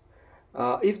this.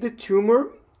 If the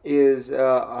tumor is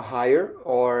higher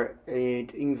or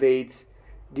it invades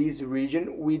this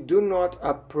region, we do not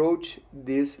approach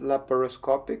this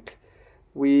laparoscopic.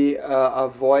 We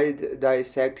avoid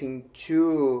dissecting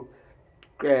too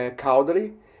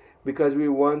caudally because we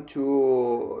want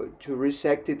to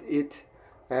resect it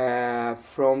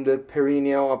from the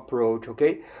perineal approach.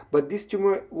 Okay, but this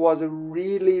tumor was a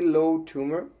really low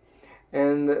tumor,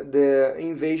 and the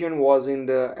invasion was in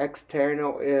the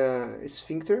external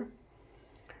sphincter.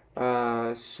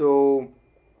 So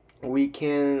we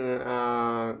can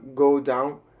go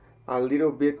down a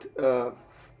little bit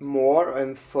more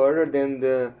and further than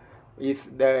if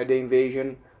the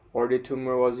invasion or the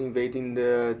tumor was invading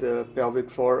the pelvic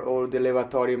floor or the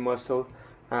levatory muscle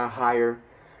higher.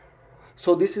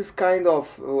 So this is kind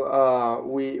of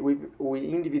we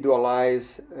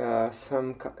individualize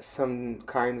some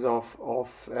kinds of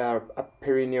a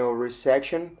perineal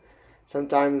resection.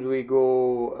 Sometimes we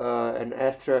go an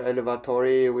extra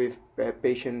elevatory with a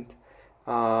patient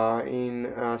in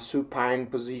a supine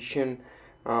position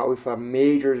with a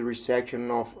major resection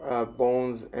of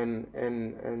bones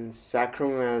and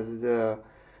sacrum as the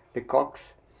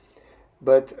cox.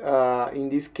 But in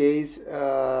this case,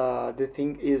 the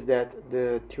thing is that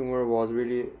the tumor was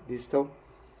really distal,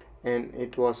 and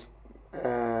it was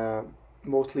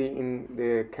mostly in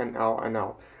the canal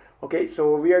anal. Okay,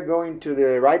 so we are going to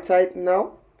the right side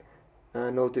now.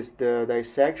 Notice the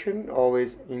dissection,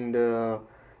 always in the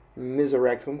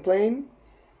mesorectal plane.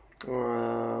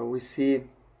 We see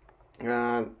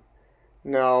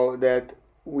now that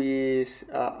we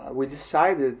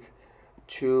decided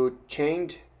to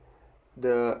change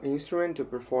the instrument to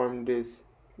perform this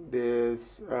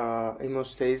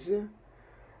hemostasis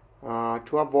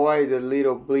to avoid a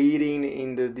little bleeding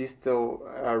in the distal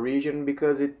region,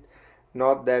 because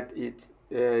not that it's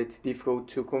difficult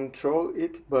to control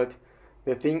it, but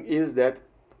the thing is that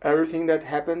everything that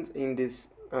happens in this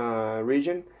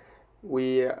region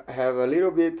we have a little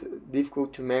bit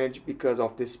difficult to manage because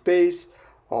of the space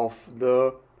of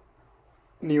the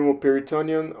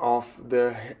pneumoperitoneum, of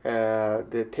the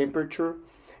temperature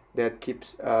that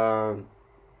keeps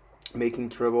making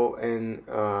trouble and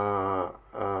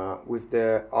with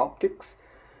the optics.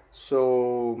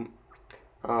 So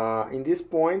in this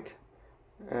point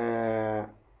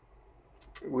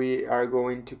we are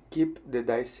going to keep the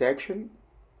dissection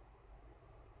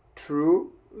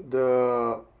through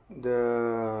the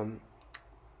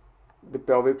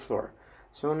pelvic floor.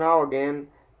 So now again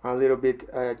a little bit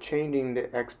changing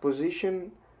the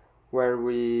exposition, where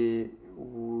we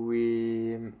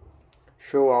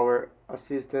show our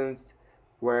assistants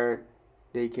where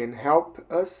they can help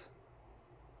us,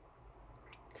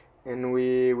 and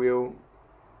we will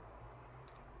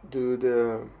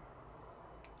do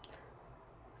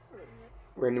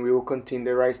when we will continue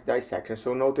the right dissection.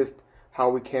 So notice how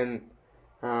we can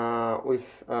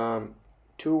with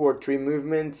 2 or 3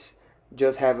 movements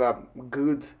just have a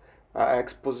good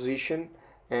exposition,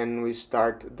 and we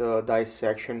start the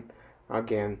dissection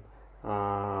again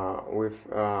with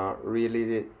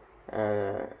really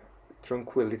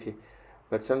tranquility.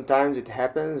 But sometimes it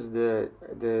happens the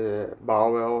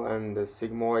bowel and the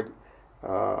sigmoid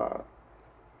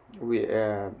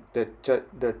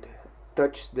that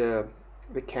touch the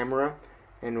camera,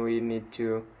 and we need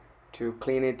to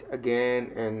clean it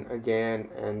again and again,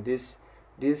 and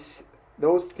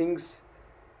those things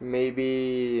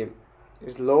maybe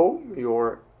slow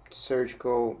your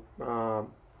surgical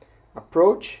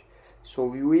approach.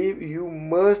 So you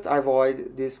must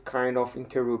avoid this kind of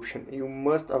interruption. You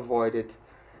must avoid it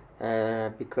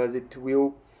because it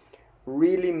will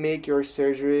really make your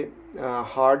surgery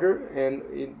harder,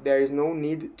 and there is no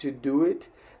need to do it,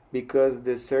 because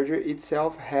the surgery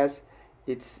itself has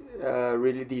its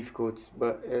really difficult.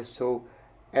 But so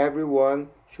everyone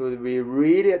should be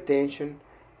really attention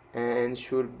and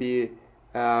should be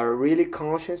really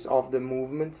conscious of the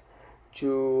movement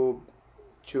to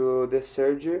the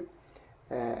surgery,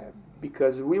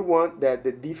 because we want that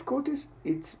the difficulties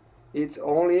it's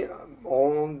only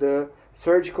on the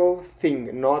surgical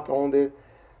thing, not on the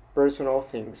personal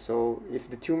thing. So if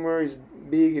the tumor is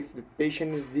big, if the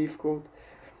patient is difficult,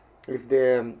 if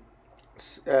the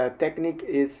technique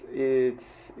is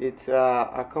it's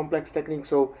a complex technique,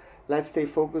 so let's stay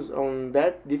focused on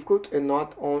that difficult and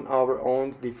not on our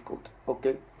own difficult.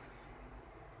 Okay,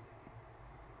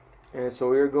 and so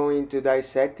we're going to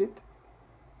dissect it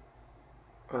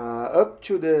up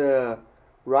to the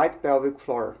right pelvic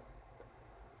floor.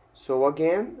 So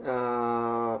again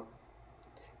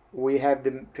we have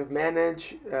to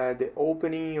manage the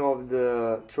opening of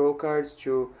the trocars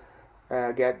to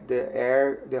get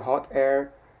the hot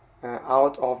air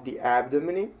out of the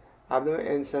abdomen,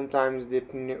 and sometimes the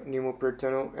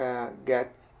pneumoperitoneum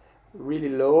gets really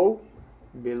low,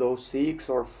 below 6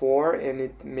 or 4, and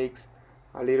it makes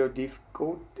a little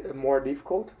more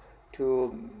difficult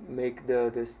to make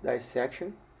this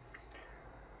dissection.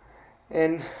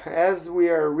 And as we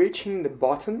are reaching the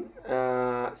bottom,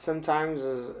 sometimes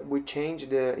we change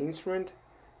the instrument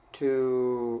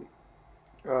to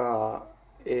a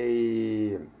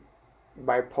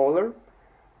bipolar,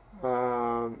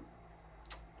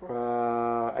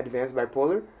 advanced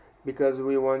bipolar, because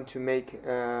we want to make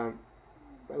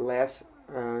less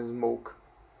smoke.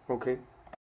 Okay.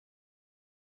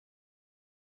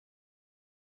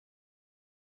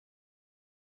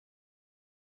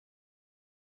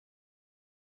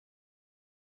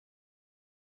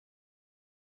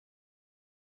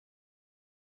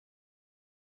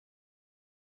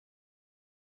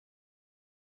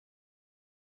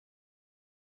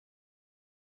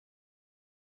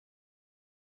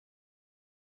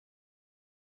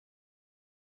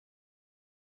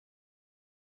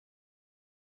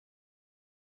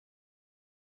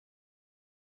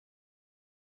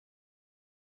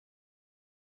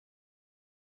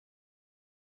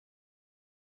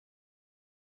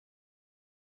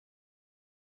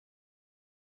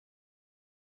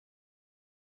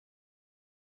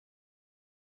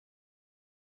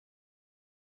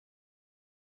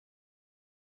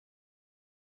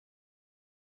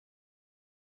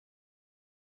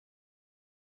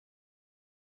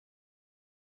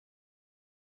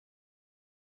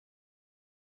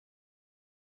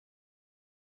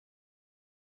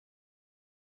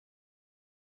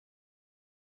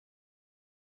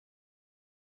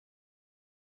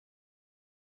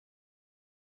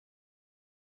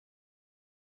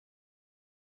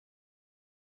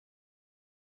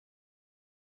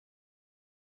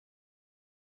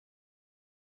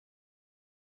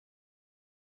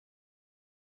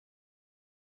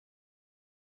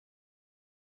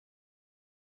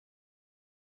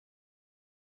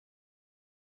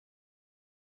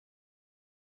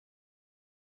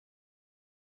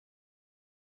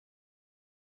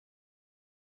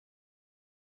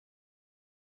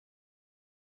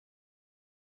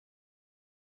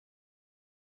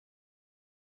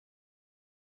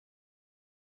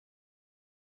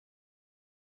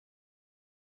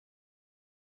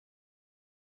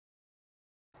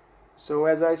 So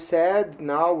as I said,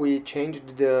 now we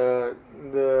changed the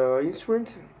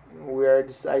instrument. We are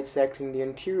dissecting the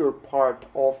anterior part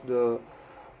of the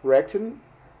rectum,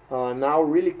 now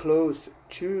really close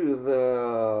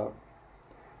to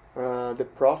the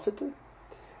prostate,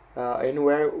 and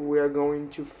where we are going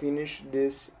to finish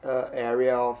this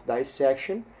area of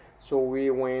dissection. So we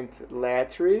went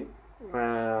laterally,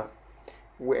 and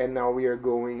now we are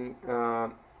going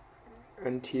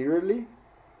anteriorly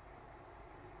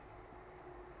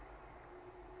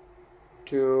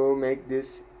to make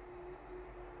these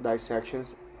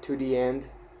dissections to the end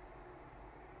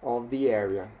of the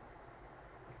area.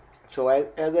 So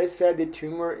as I said, the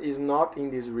tumor is not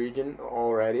in this region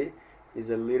already, is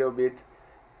a little bit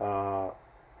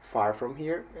far from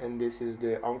here, and this is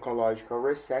the oncological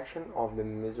resection of the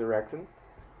mesorectum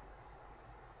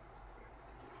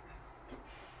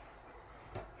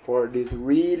for this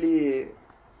really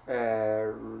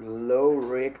low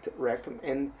rectum,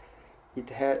 and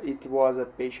it was a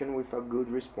patient with a good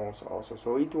response also.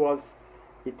 So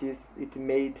it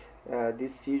made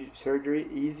this surgery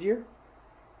easier,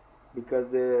 because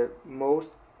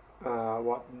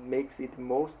what makes it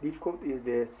most difficult is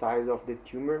the size of the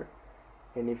tumor,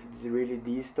 and if it's really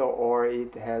distal or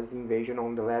it has invasion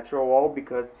on the lateral wall,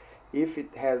 because if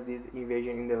it has this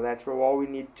invasion in the lateral wall, we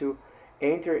need to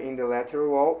enter in the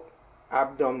lateral wall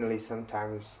abdominally,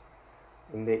 sometimes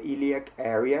in the iliac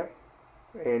area,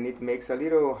 and it makes a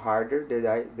little harder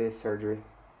the surgery.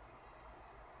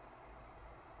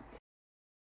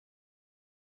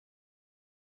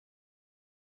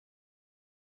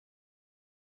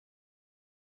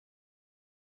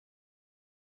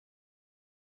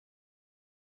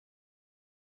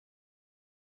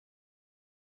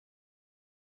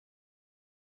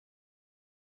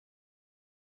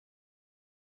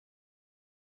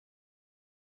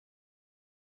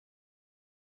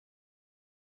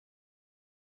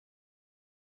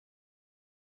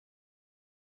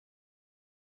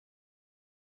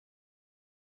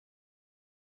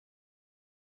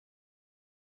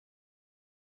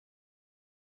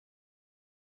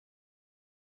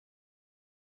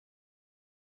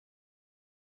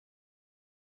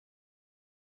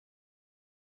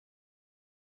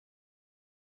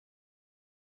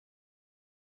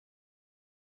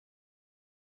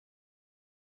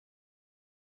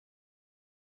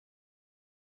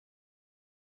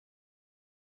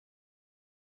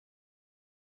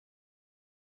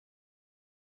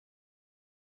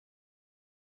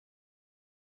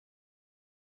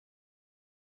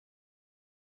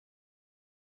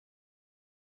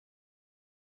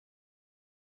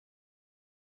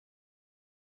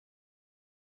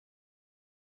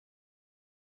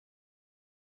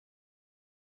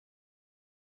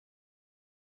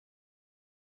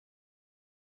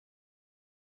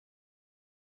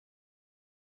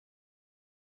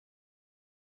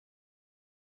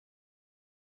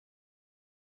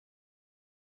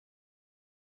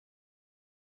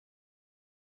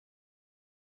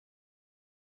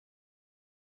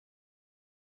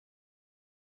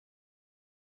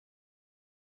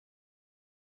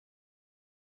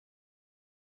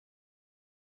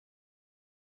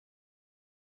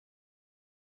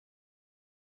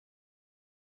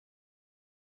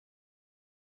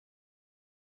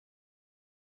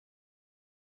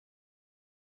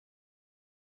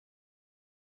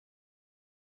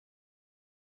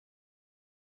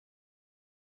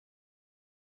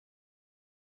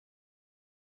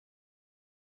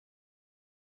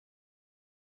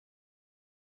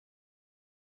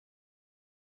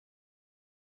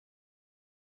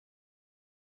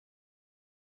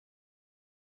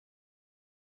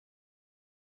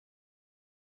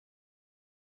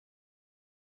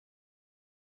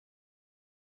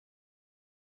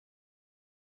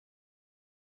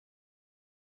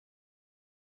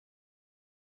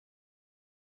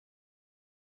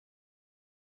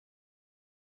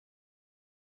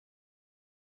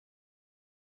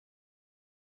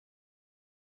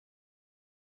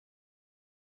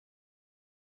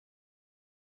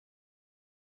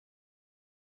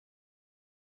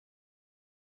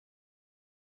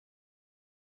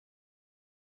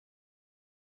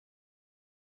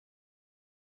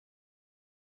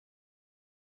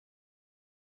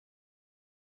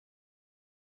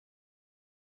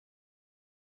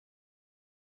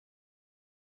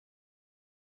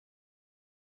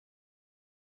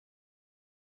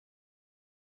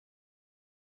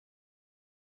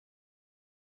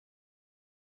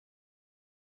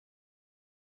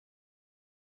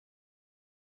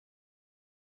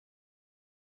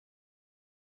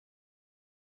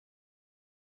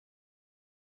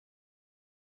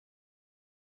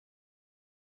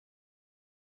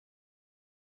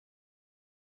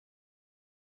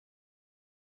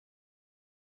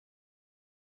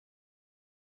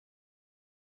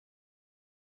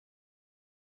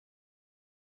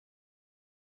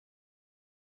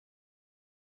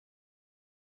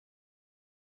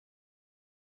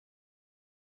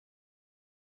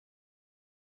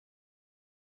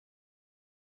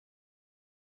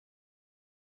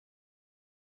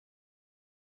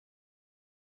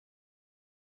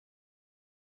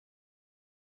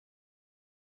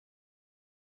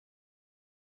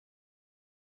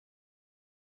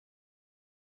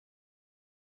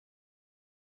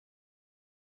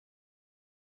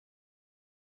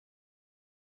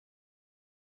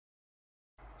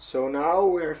 So now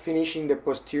we are finishing the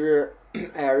posterior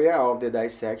area of the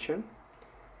dissection.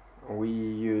 We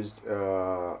used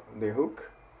the hook.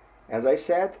 As I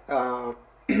said,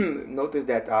 notice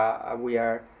that we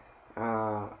are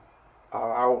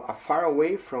far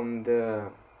away from the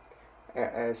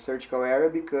surgical area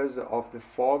because of the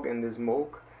fog and the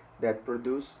smoke that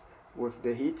produce with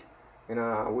the heat.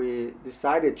 And we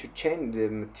decided to change the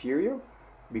material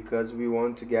because we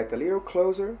want to get a little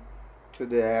closer to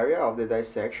the area of the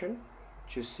dissection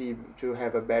to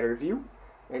have a better view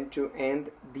and to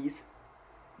end this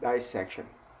dissection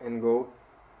and go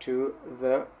to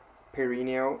the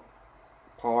perineal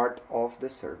part of the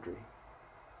surgery.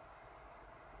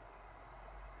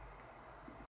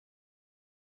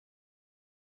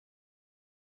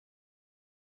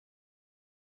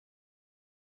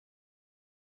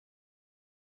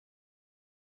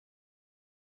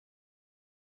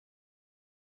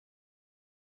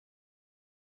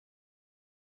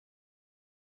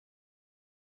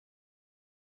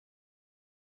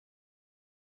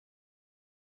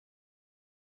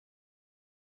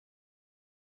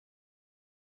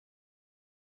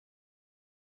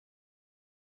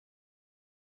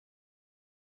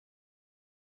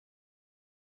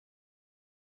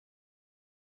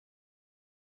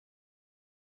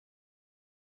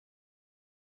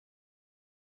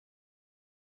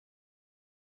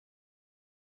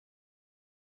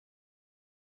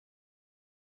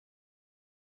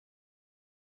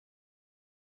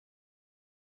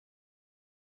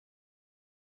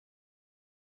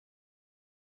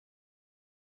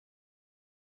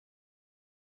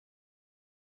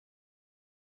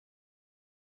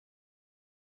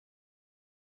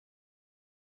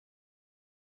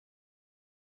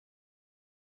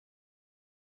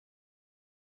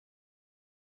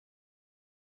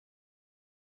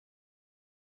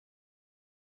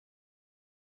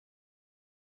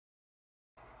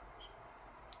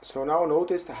 So now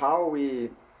notice how we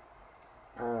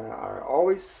are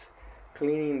always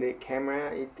cleaning the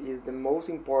camera. It is the most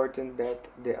important that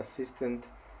the assistant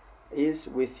is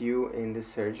with you in the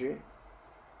surgery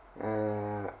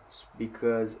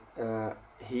because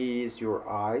he is your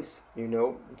eyes,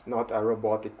 it's not a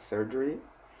robotic surgery.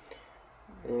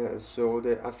 So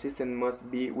the assistant must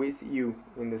be with you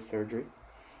in the surgery.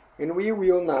 And we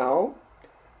will now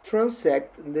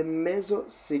transect the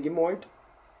mesosigmoid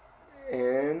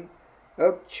and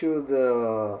up to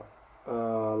the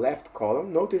left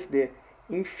column. Notice the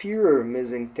inferior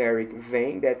mesenteric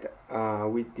vein that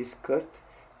we discussed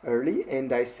early and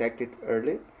dissected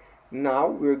early. Now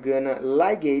we're gonna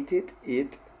ligate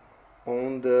it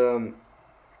on the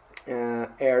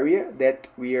area that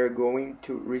we are going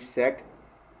to resect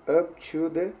up to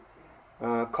the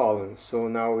column. So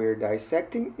now we're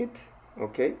dissecting it.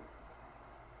 Okay,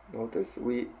 notice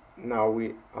we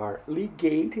are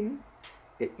ligating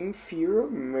the inferior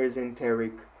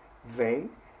mesenteric vein,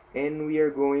 and we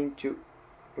are going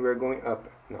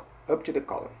up to the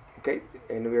column. Okay,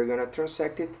 and we're gonna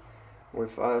transect it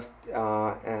with a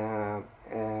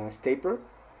stapler,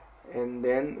 and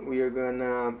then we are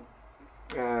gonna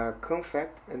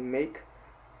confect and make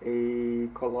a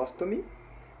colostomy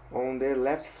on the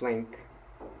left flank.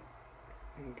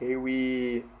 Okay,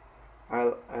 we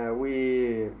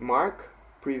mark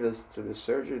previous to the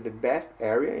surgery the best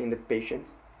area in the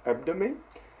patient's abdomen.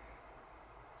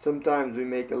 Sometimes we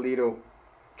make a little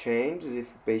changes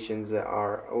if patients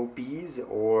are obese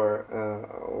or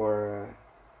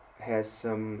has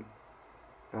some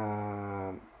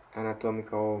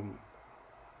anatomical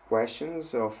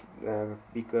questions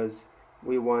because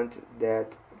we want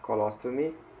that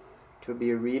colostomy to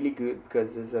be really good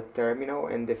because it's a terminal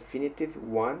and definitive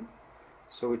one.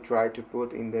 So we try to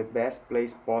put in the best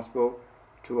place possible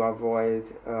to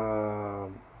avoid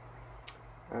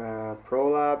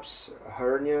prolapse,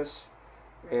 hernias,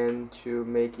 and to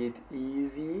make it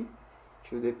easy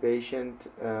to the patient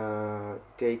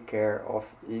take care of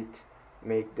it,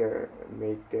 make their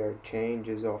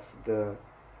changes of the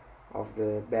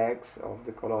bags, of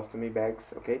the colostomy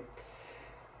bags. Okay,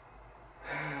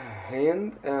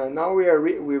 and now we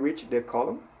reach the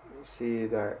column. You see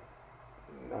the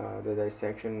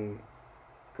dissection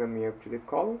coming up to the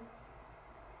column,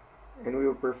 and we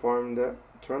will perform the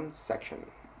transection.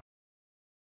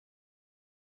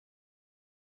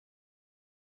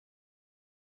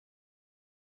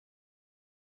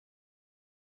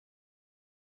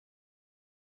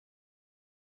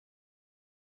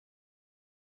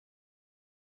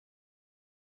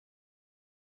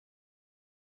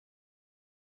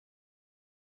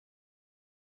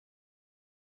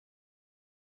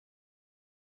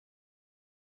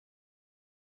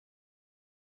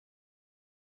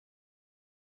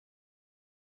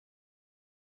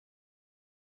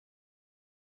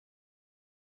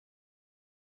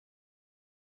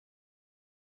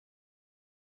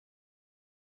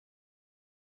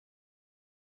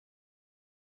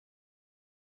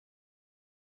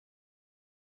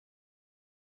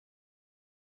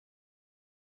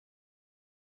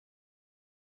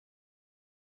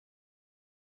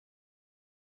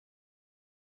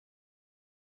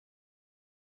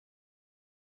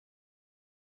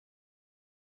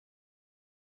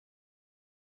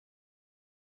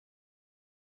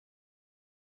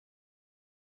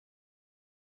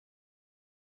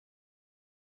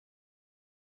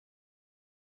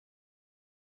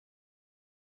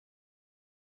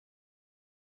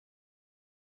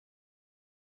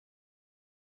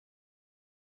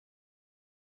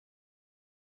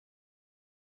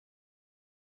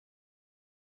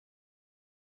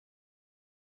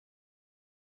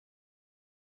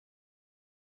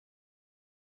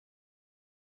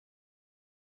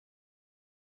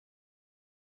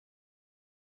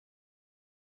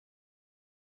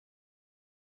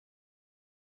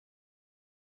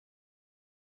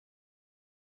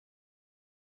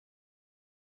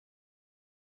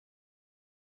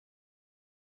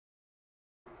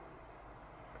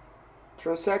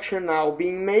 Transaction now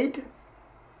being made.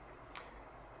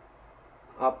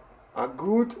 A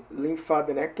good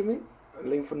lymphadenectomy,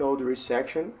 lymph node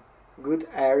resection, good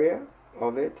area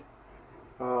of it.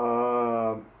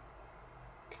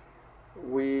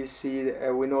 We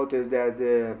noticed that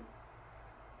the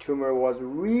tumor was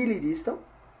really distal,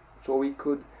 so we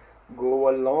could go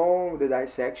along the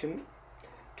dissection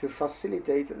to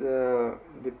facilitate the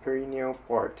perineal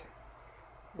part.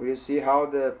 We'll see how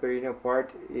the perineal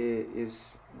part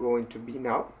is going to be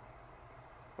now.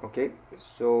 Okay,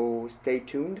 so stay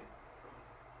tuned,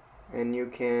 and you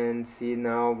can see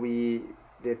now the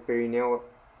perineal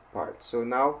part. So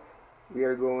now we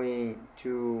are going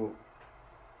to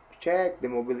check the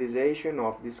mobilization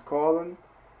of this colon.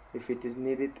 If it is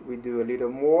needed, we do a little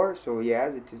more. So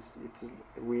yes, it is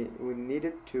we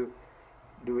needed to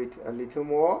do it a little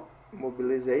more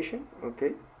mobilization.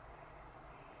 Okay,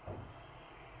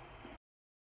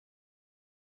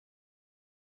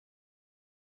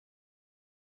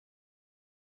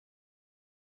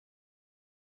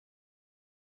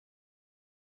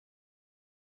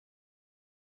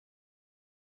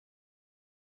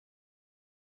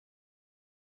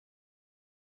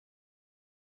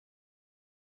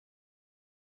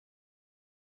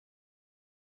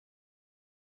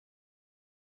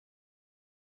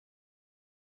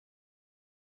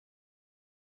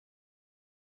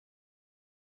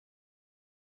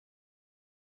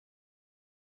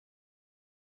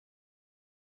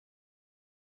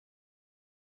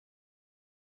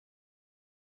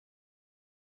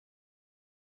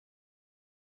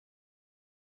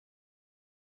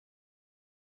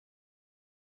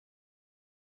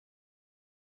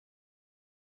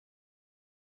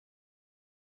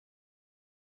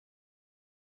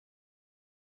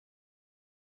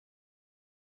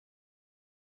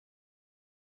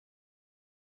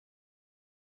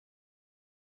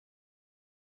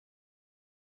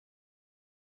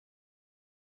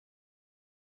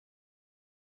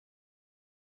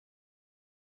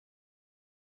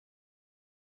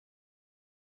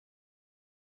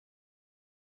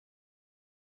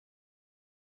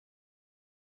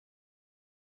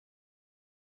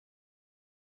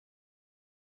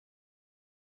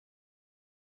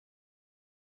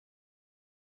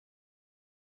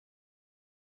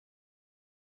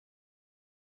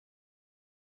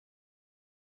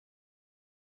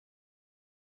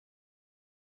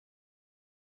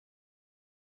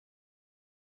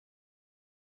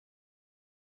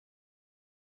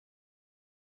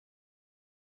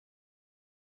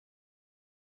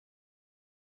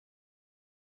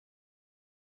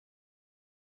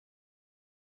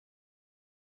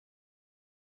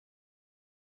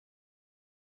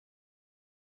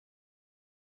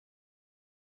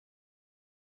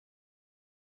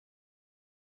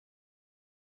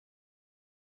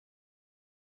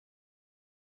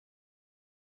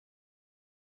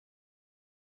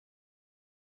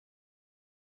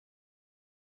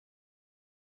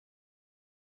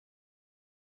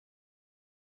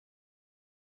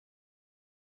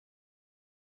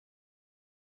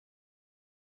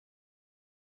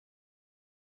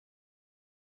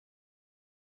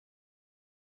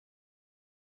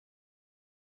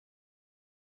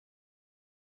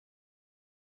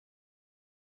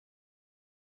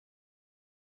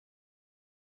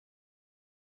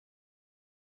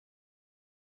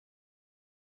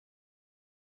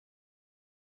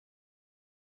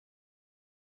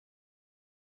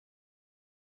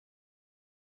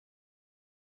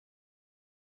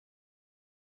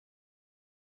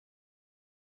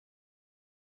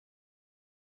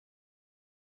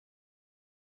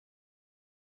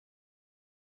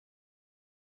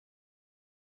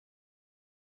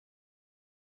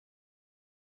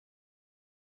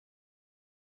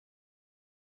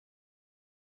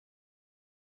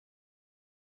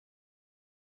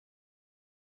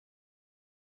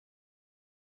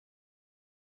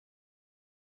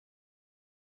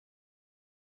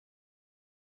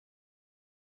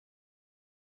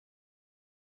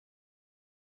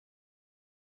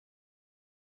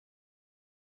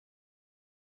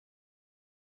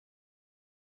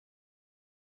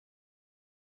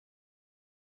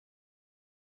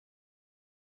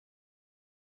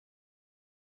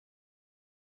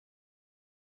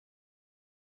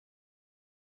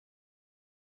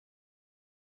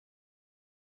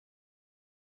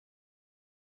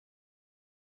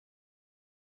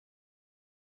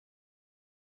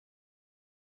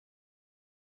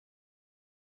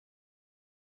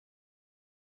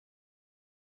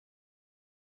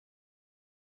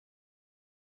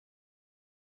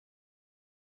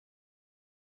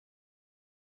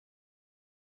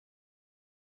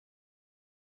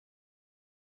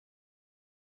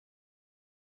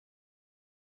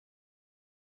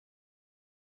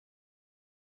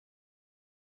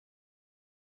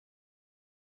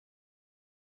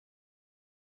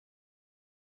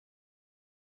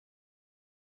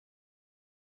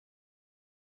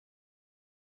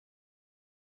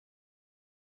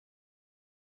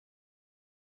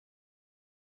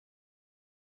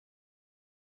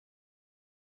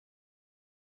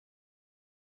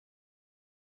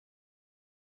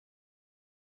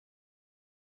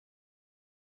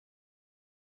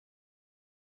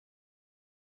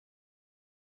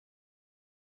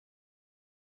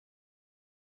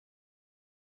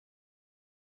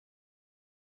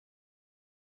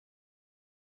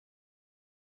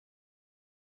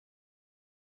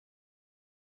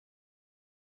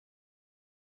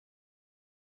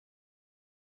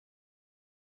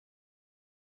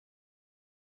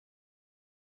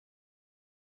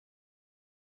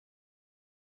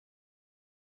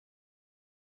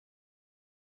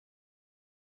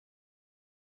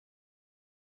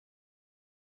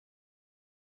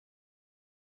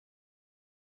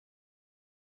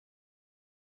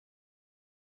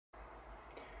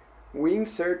 we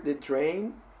insert the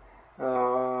drain.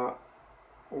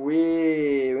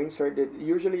 We insert it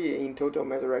usually in total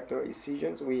mesorectal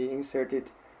incisions. We insert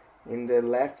it in the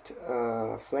left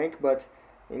flank, but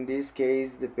in this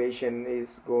case the patient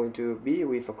is going to be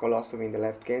with a colostomy in the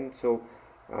left hand, so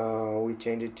we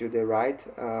change it to the right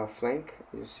flank.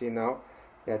 You see now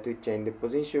that we change the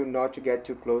position not to get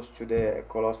too close to the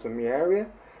colostomy area.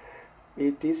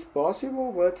 It is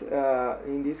possible, but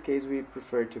in this case we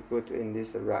prefer to put in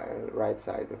this right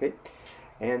side. Okay,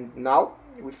 and now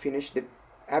we finish the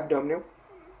abdominal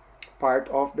part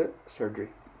of the surgery.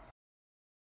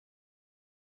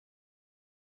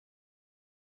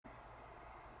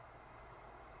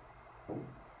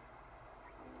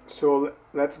 So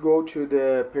let's go to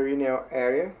the perineal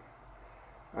area.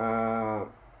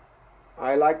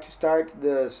 I like to start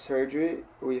the surgery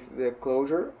with the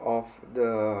closure of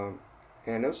the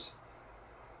anus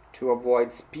to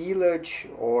avoid spillage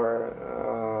or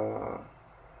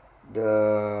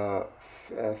the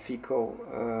fecal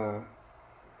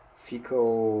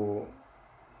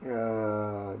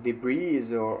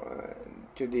debris or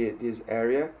to this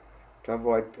area, to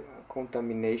avoid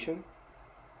contamination.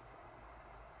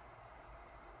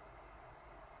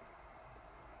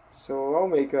 So I'll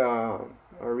make a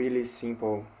really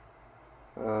simple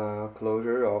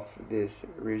closure of this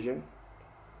region,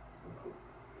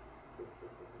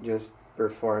 just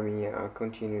performing a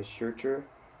continuous suture.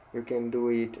 You can do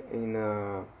it in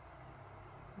a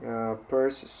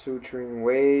purse suturing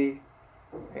way,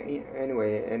 any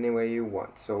way you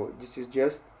want. So this is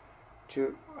just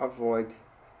to avoid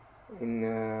in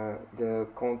the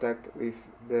contact with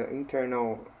the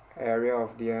internal area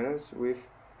of the anus with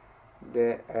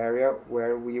the area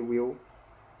where we will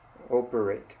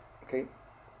operate. Okay,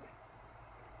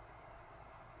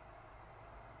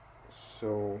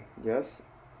 so yes,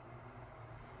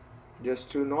 just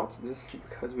 2 knots, just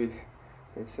because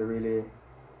it's a really,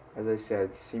 as I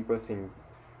said, simple thing.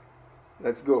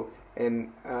 Let's go.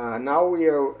 And now we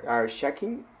are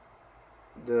checking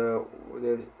the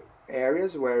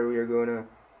areas where we are gonna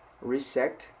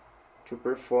resect to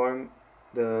perform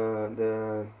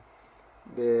the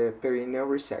perineal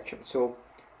resection. So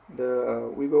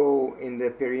we go in the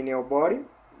perineal body.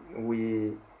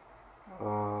 We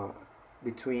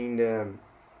between the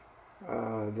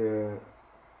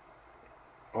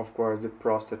of course the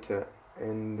prostata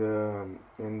and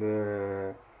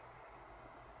the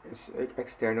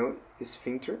external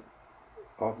sphincter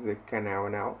of the canal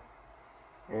now,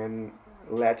 and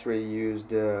laterally use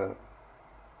the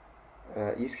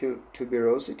ischial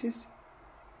tuberosities,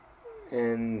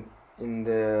 and in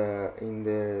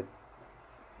the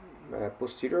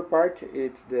posterior part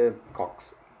it's the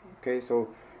cox. Okay, so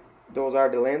those are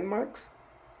the landmarks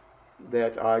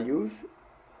that are used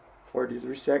for this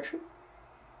resection,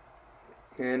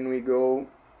 and we go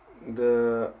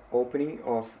the opening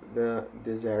of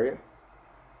this area.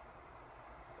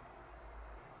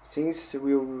 Since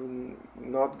we're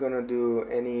not gonna do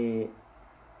any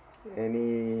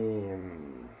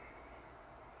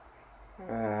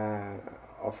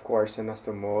of course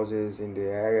anastomosis in the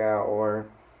area, or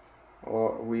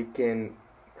we can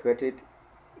cut it,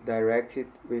 direct it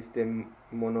with the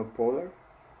monopolar.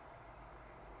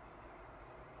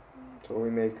 So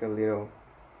we make a little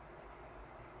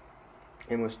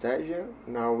hemostasia.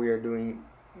 Now we are doing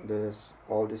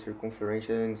all the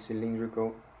circumferential and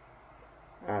cylindrical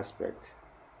aspect.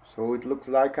 So it looks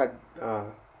like a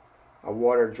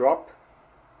water drop,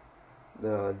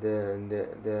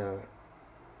 the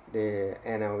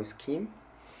anal scheme.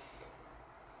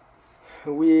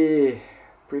 We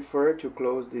prefer to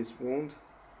close this wound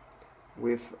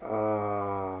with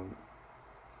a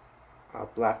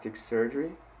plastic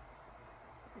surgery,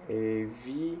 a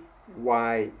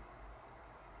VY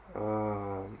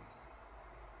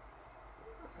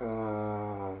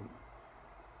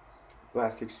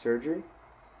plastic surgery,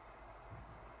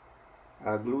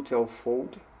 a gluteal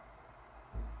fold.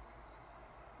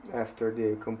 After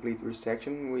the complete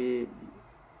resection, we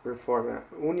perform a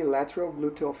unilateral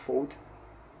gluteal fold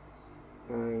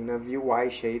in a VY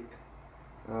shape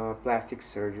plastic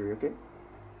surgery. Okay,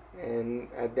 and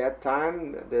at that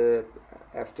time,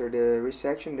 after the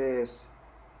resection,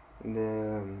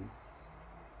 the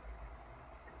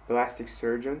plastic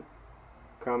surgeon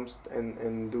comes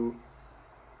and do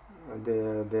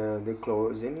the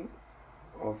closing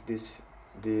of this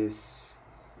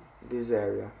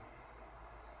area,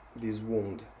 this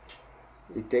wound.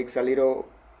 It takes a little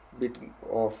bit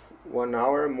of 1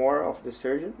 hour more of the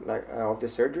surgery,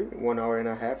 1 hour and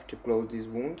a half to close this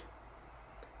wound,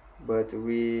 but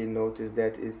we notice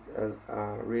that it's a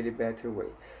really better way.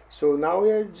 So now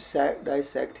we are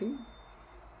dissecting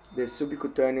the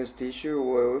subcutaneous tissue,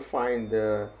 where we find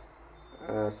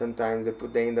sometimes the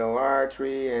pudendal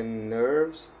artery and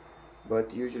nerves,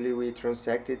 but usually we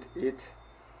transected it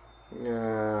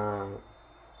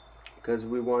because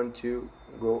we want to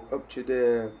go up to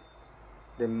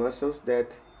the muscles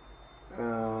that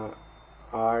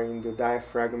are in the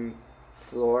diaphragm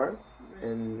floor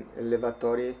and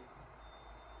elevatory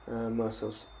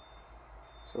muscles.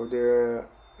 So the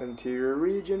anterior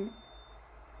region,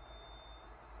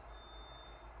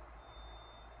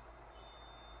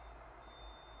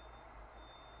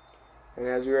 and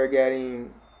as we are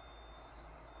getting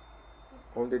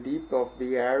on the deep of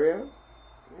the area,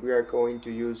 we are going to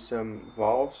use some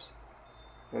valves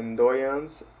and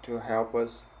doyans to help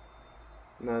us.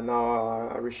 Now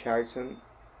a Richardson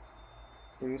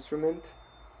instrument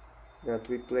that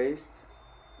we placed.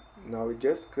 Now we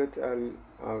just cut a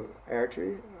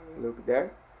artery. Look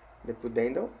there, the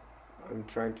pudendal. I'm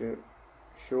trying to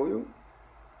show you,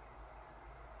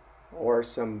 or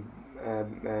some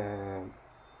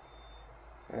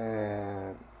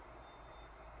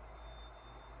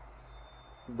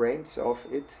branch of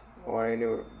it, or any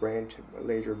branch,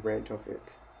 later branch of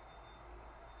it.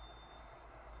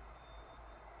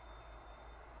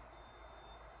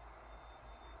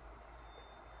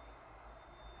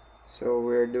 So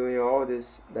we're doing all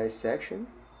this dissection,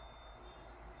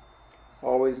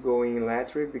 always going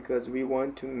lateral, because we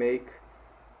want to make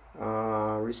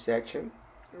resection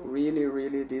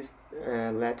really this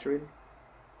lateral,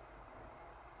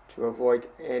 to avoid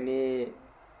any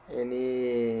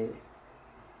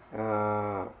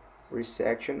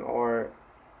resection or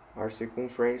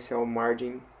circumferential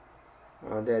margin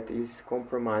that is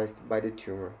compromised by the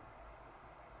tumor.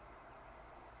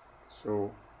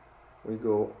 So we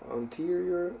go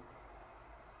anterior.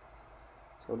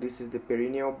 So this is the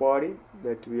perineal body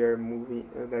that we are moving,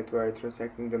 that we are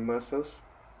transecting the muscles.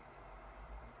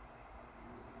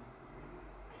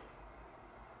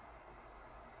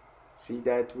 See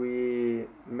that we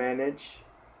manage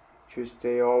to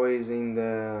stay always in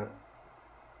the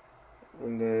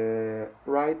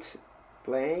right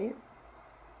plane,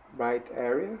 right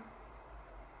area.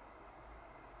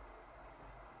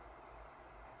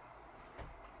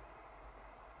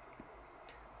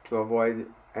 To avoid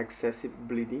excessive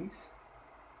bleedings.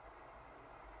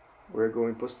 We're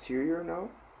going posterior now.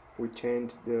 We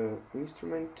changed the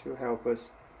instrument to help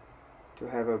us to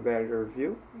have a better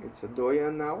view. It's a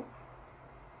doyan now.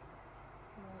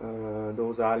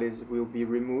 Those alleys will be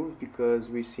removed because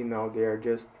we see now they are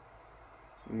just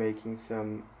making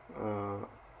some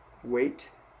weight,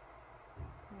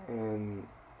 and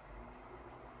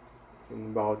in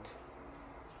about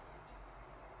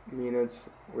minutes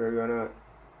we're gonna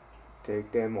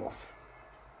take them off.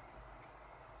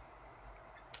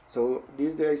 So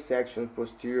this dissection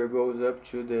posterior goes up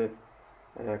to the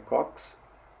cox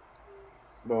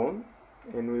bone,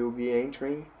 and we will be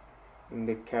entering in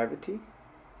the cavity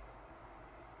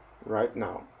right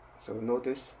now. So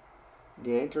notice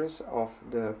the entrance of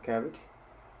the cavity.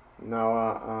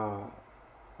 Now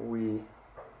we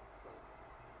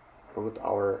put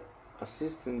our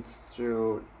assistants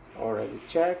to already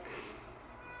check.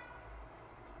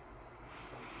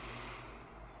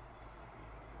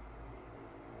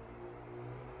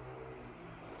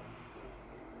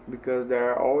 Because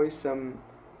there are always some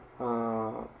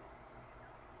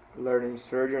learning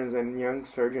surgeons and young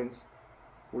surgeons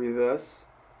with us,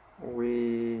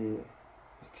 we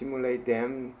stimulate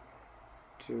them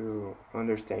to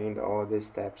understand all the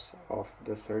steps of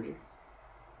the surgery.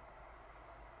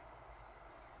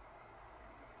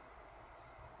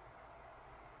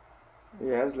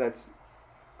 Yes, let's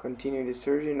continue the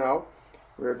surgery now.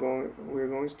 We're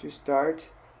going to start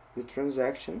the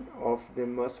transection of the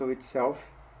muscle itself,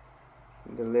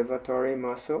 the levatory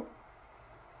muscle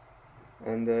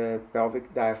and the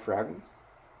pelvic diaphragm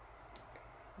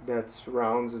that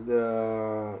surrounds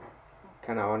the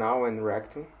canal anal and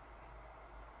rectum.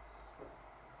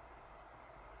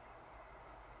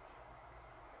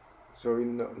 So we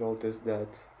notice that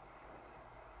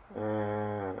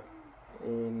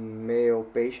in male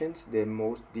patients the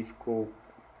most difficult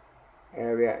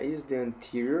area is the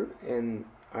anterior, and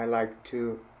I like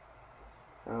to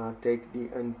take the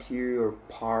anterior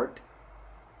part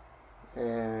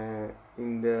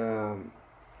in the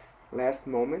last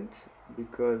moment,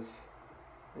 because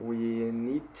we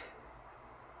need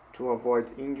to avoid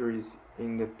injuries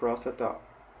in the prostata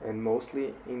and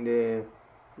mostly in the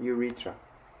urethra.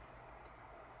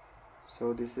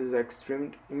 So this is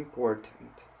extremely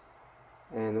important,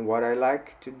 and what I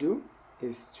like to do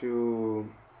is to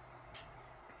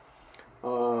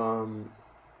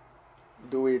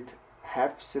do it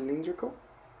half cylindrical,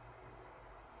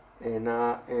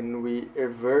 and we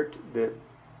invert the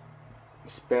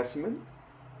specimen,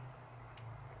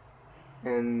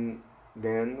 and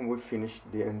then we finish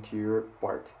the anterior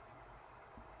part.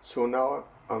 So now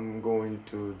I'm going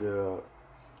to the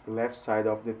left side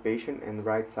of the patient and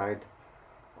right side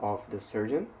of the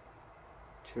surgeon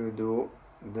to do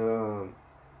the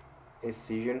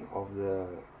excision of the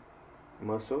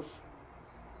muscles.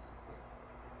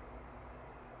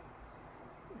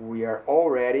 We are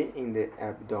already in the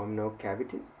abdominal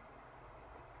cavity.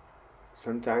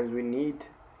 Sometimes we need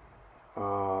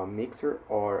a mixer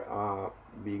or a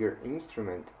bigger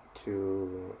instrument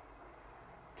to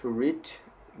reach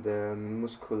the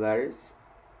muscularis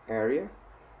area,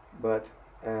 but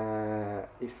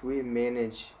if we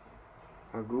manage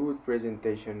a good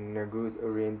presentation, a good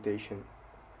orientation,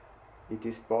 it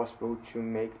is possible to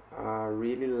make a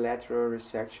really lateral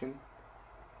resection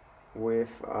with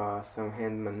some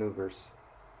hand maneuvers.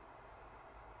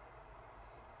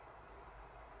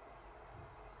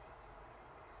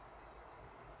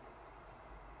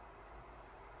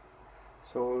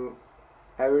 So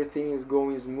everything is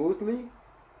going smoothly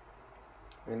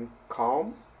and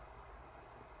calm.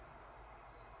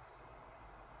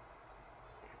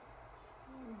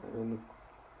 And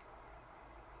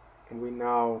we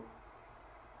now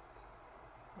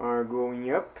are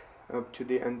going up to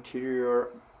the anterior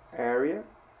area.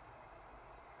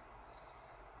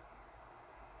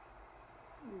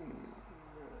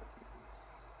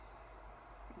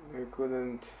 I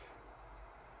couldn't.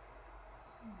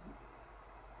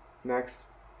 Next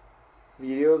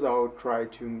videos I'll try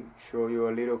to show you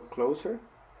a little closer.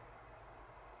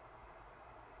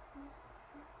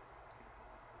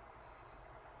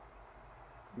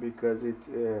 Because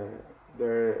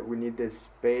we need the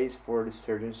space for the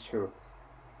surgeons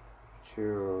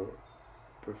to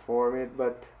perform it,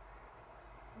 but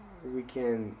we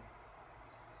can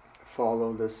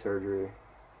follow the surgery.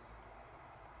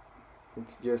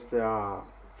 It's just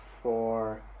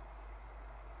for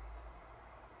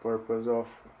purpose of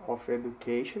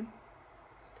education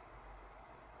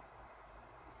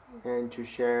and to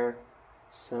share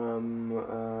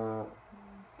some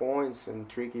points and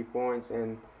tricky points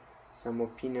and some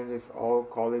opinions with all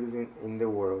colleagues in the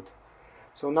world.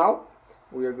 So now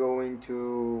we are going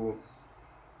to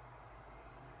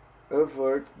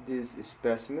invert this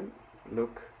specimen.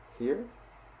 Look here,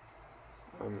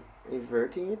 I'm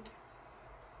inverting it,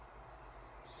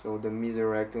 so the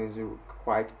mesorectum is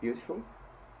quite beautiful.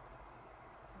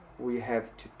 We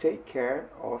have to take care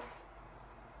of,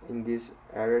 in this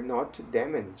area, not to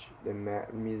damage the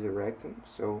mesorectum,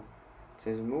 so it's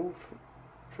a smooth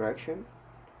traction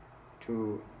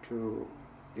to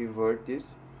invert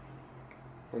this.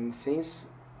 And since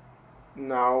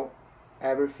now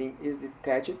everything is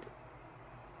detached,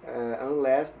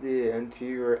 unless the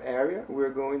anterior area, we're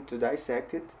going to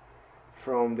dissect it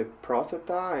from the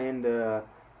prostata and the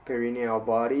perineal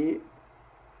body,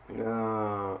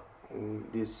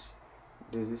 this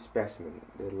specimen,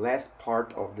 the last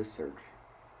part of the surgery.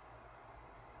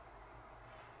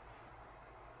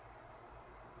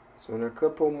 So in a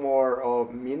couple more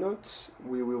of minutes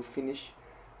we will finish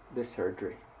the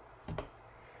surgery.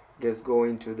 Just go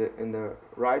into in the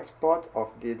right spot of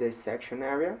the dissection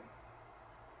area.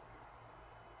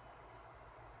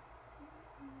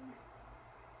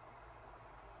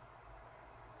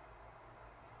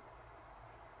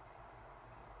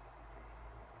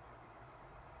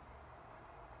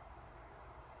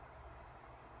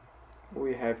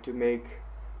 We have to make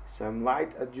some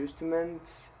light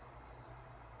adjustments.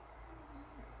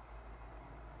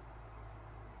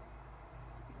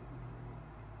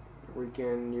 We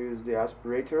can use the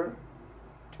aspirator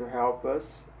to help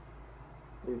us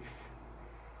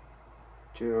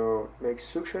to make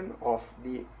suction of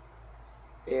the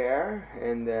air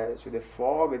and to the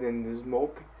fog and the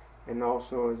smoke, and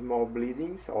also small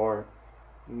bleedings or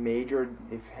major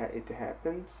if it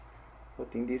happens.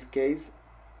 But in this case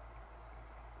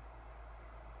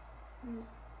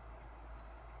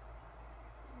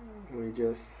we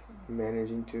just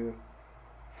managing to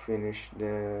finish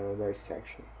the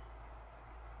dissection.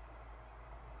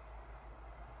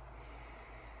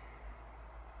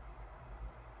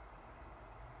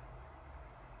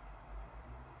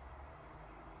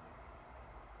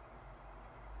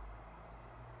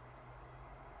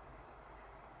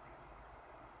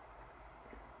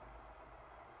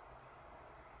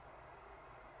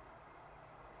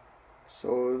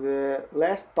 So the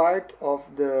last part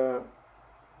of the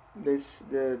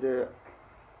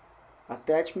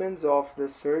attachments of the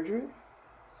surgery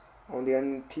on the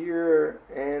anterior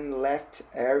and left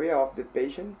area of the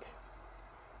patient.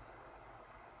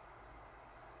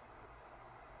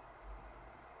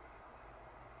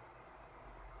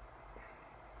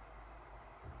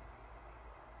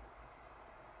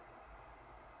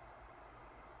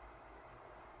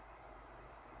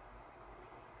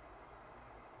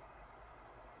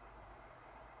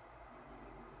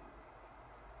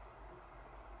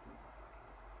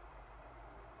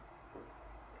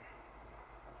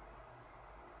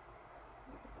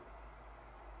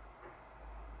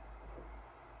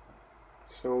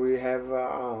 So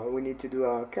we need to do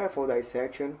a careful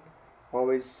dissection,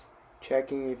 always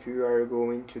checking if you are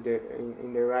going to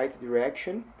in the right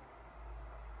direction.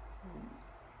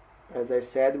 As I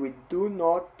said, we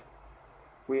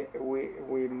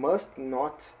must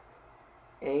not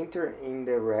enter in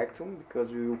the rectum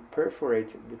because we will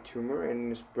perforate the tumor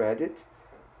and spread it,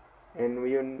 and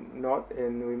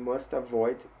we must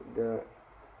avoid the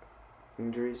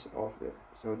injuries of the.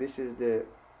 So this is the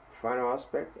final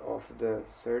aspect of the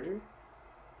surgery.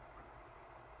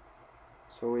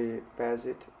 So we pass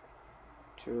it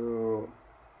to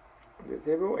the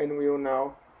table, and we will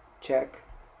now check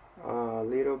a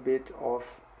little bit of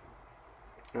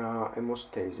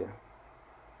hemostasia.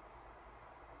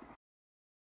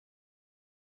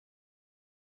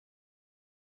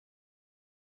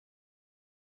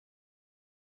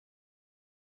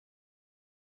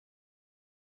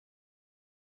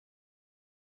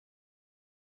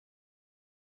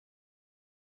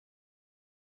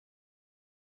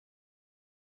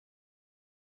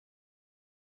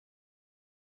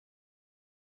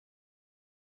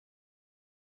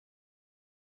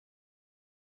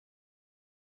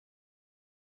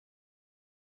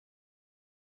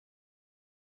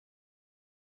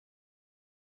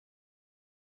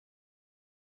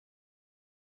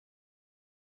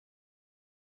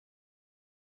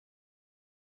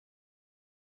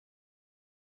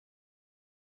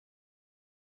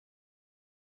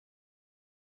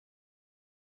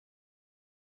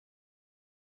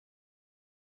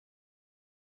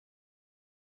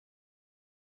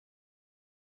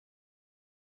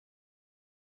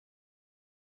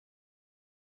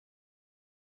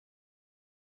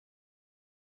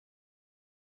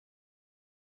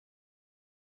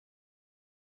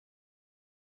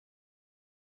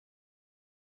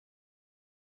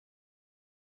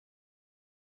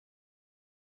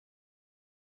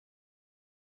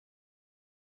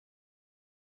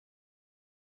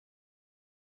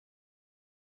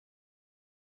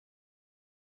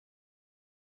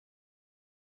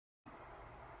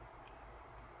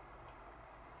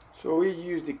 So we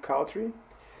use the cautery,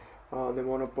 the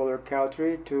monopolar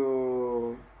cautery,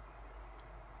 to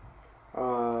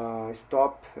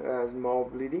stop small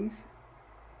bleedings.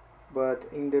 But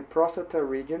in the prostata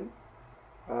region,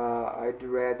 I'd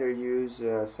rather use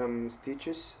some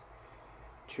stitches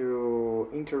to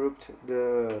interrupt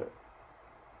the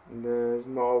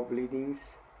small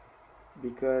bleedings,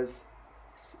 because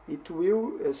it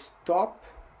will stop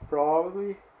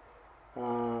probably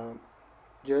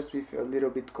just with a little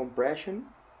bit compression,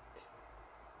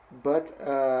 but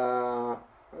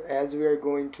as we are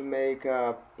going to make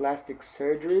a plastic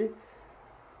surgery,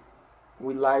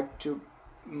 we like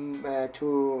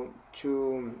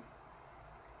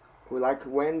we like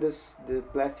when the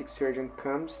plastic surgeon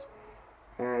comes,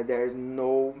 there is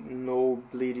no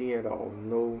bleeding at all,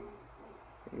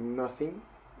 nothing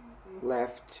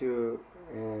left to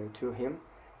him,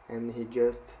 and he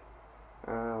just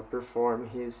perform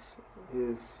his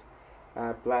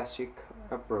plastic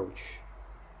approach.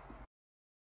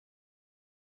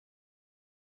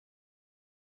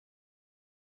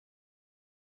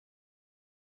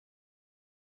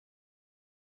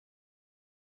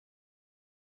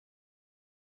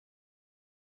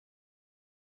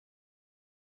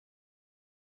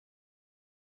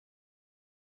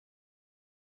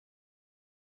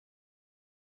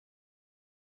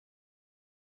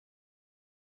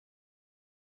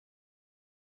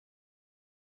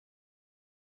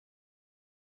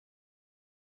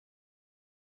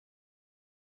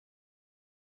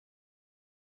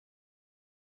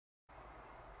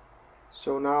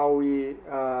 So now we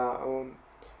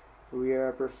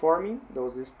are performing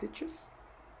those stitches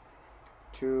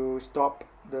to stop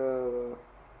the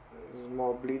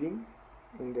small bleeding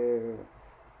in the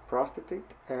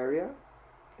prostate area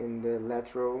in the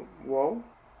lateral wall.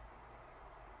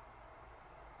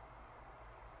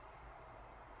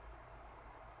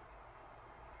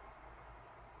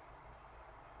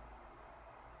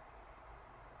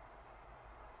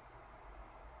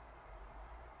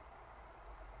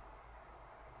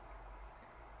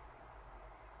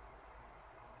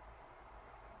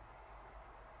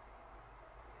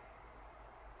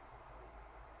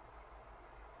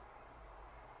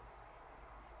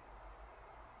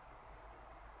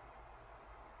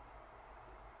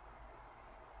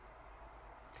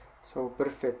 So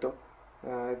perfetto.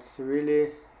 It's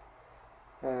really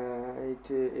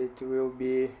it will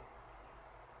be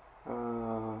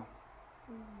the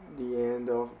end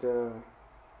of the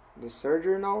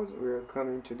surgery now. We're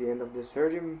coming to the end of the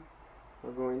surgery.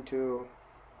 We're going to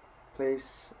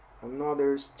place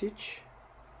another stitch,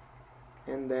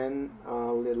 and then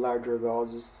the larger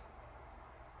gauzes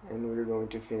and we're going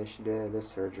to finish the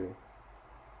surgery.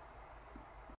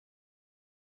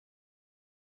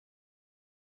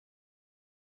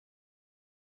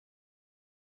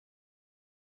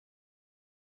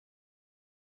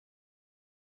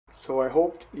 So I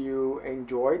hope you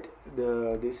enjoyed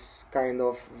this kind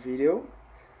of video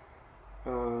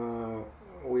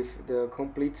with the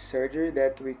complete surgery,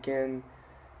 that we can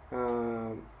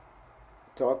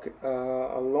talk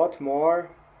a lot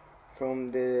more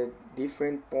from the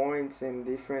different points and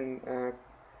different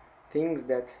things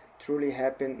that truly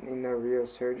happen in a real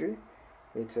surgery.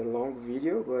 It's a long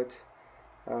video, but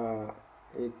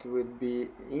it would be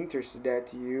interesting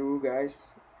that you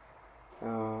guys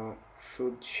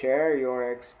should share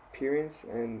your experience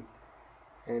and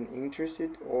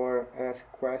interested, or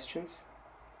ask questions,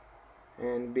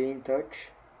 and be in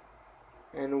touch,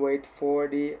 and wait for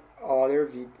the other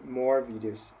more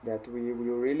videos that we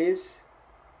will release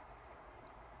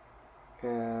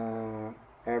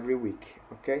every week.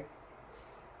 Okay,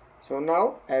 so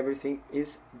now everything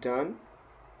is done,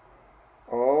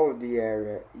 all the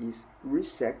area is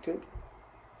resected.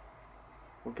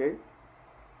 Okay,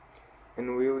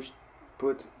 and we will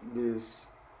put this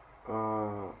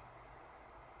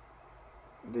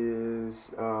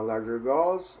larger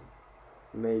gauze,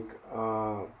 make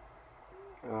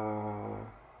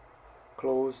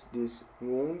close this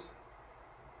wound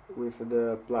with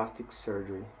the plastic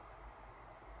surgery.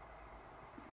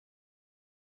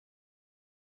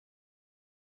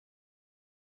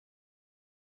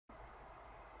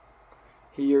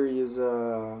 Here is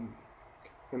a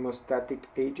hemostatic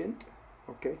agent,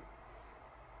 okay,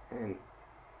 and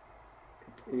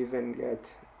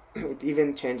it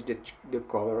even changed the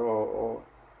color, or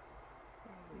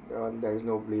there is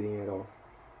no bleeding at all.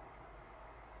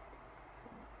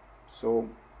 So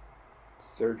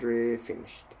surgery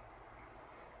finished.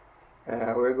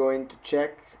 We're going to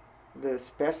check the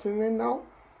specimen now.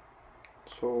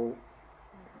 So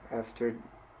after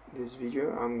this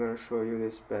video I'm gonna show you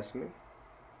the specimen.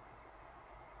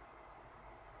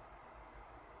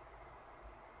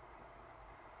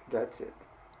 That's it.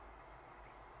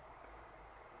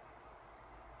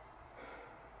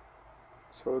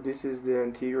 So this is the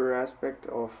anterior aspect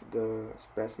of the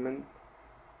specimen,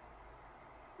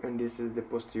 and this is the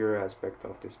posterior aspect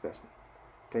of the specimen.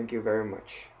 Thank you very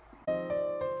much.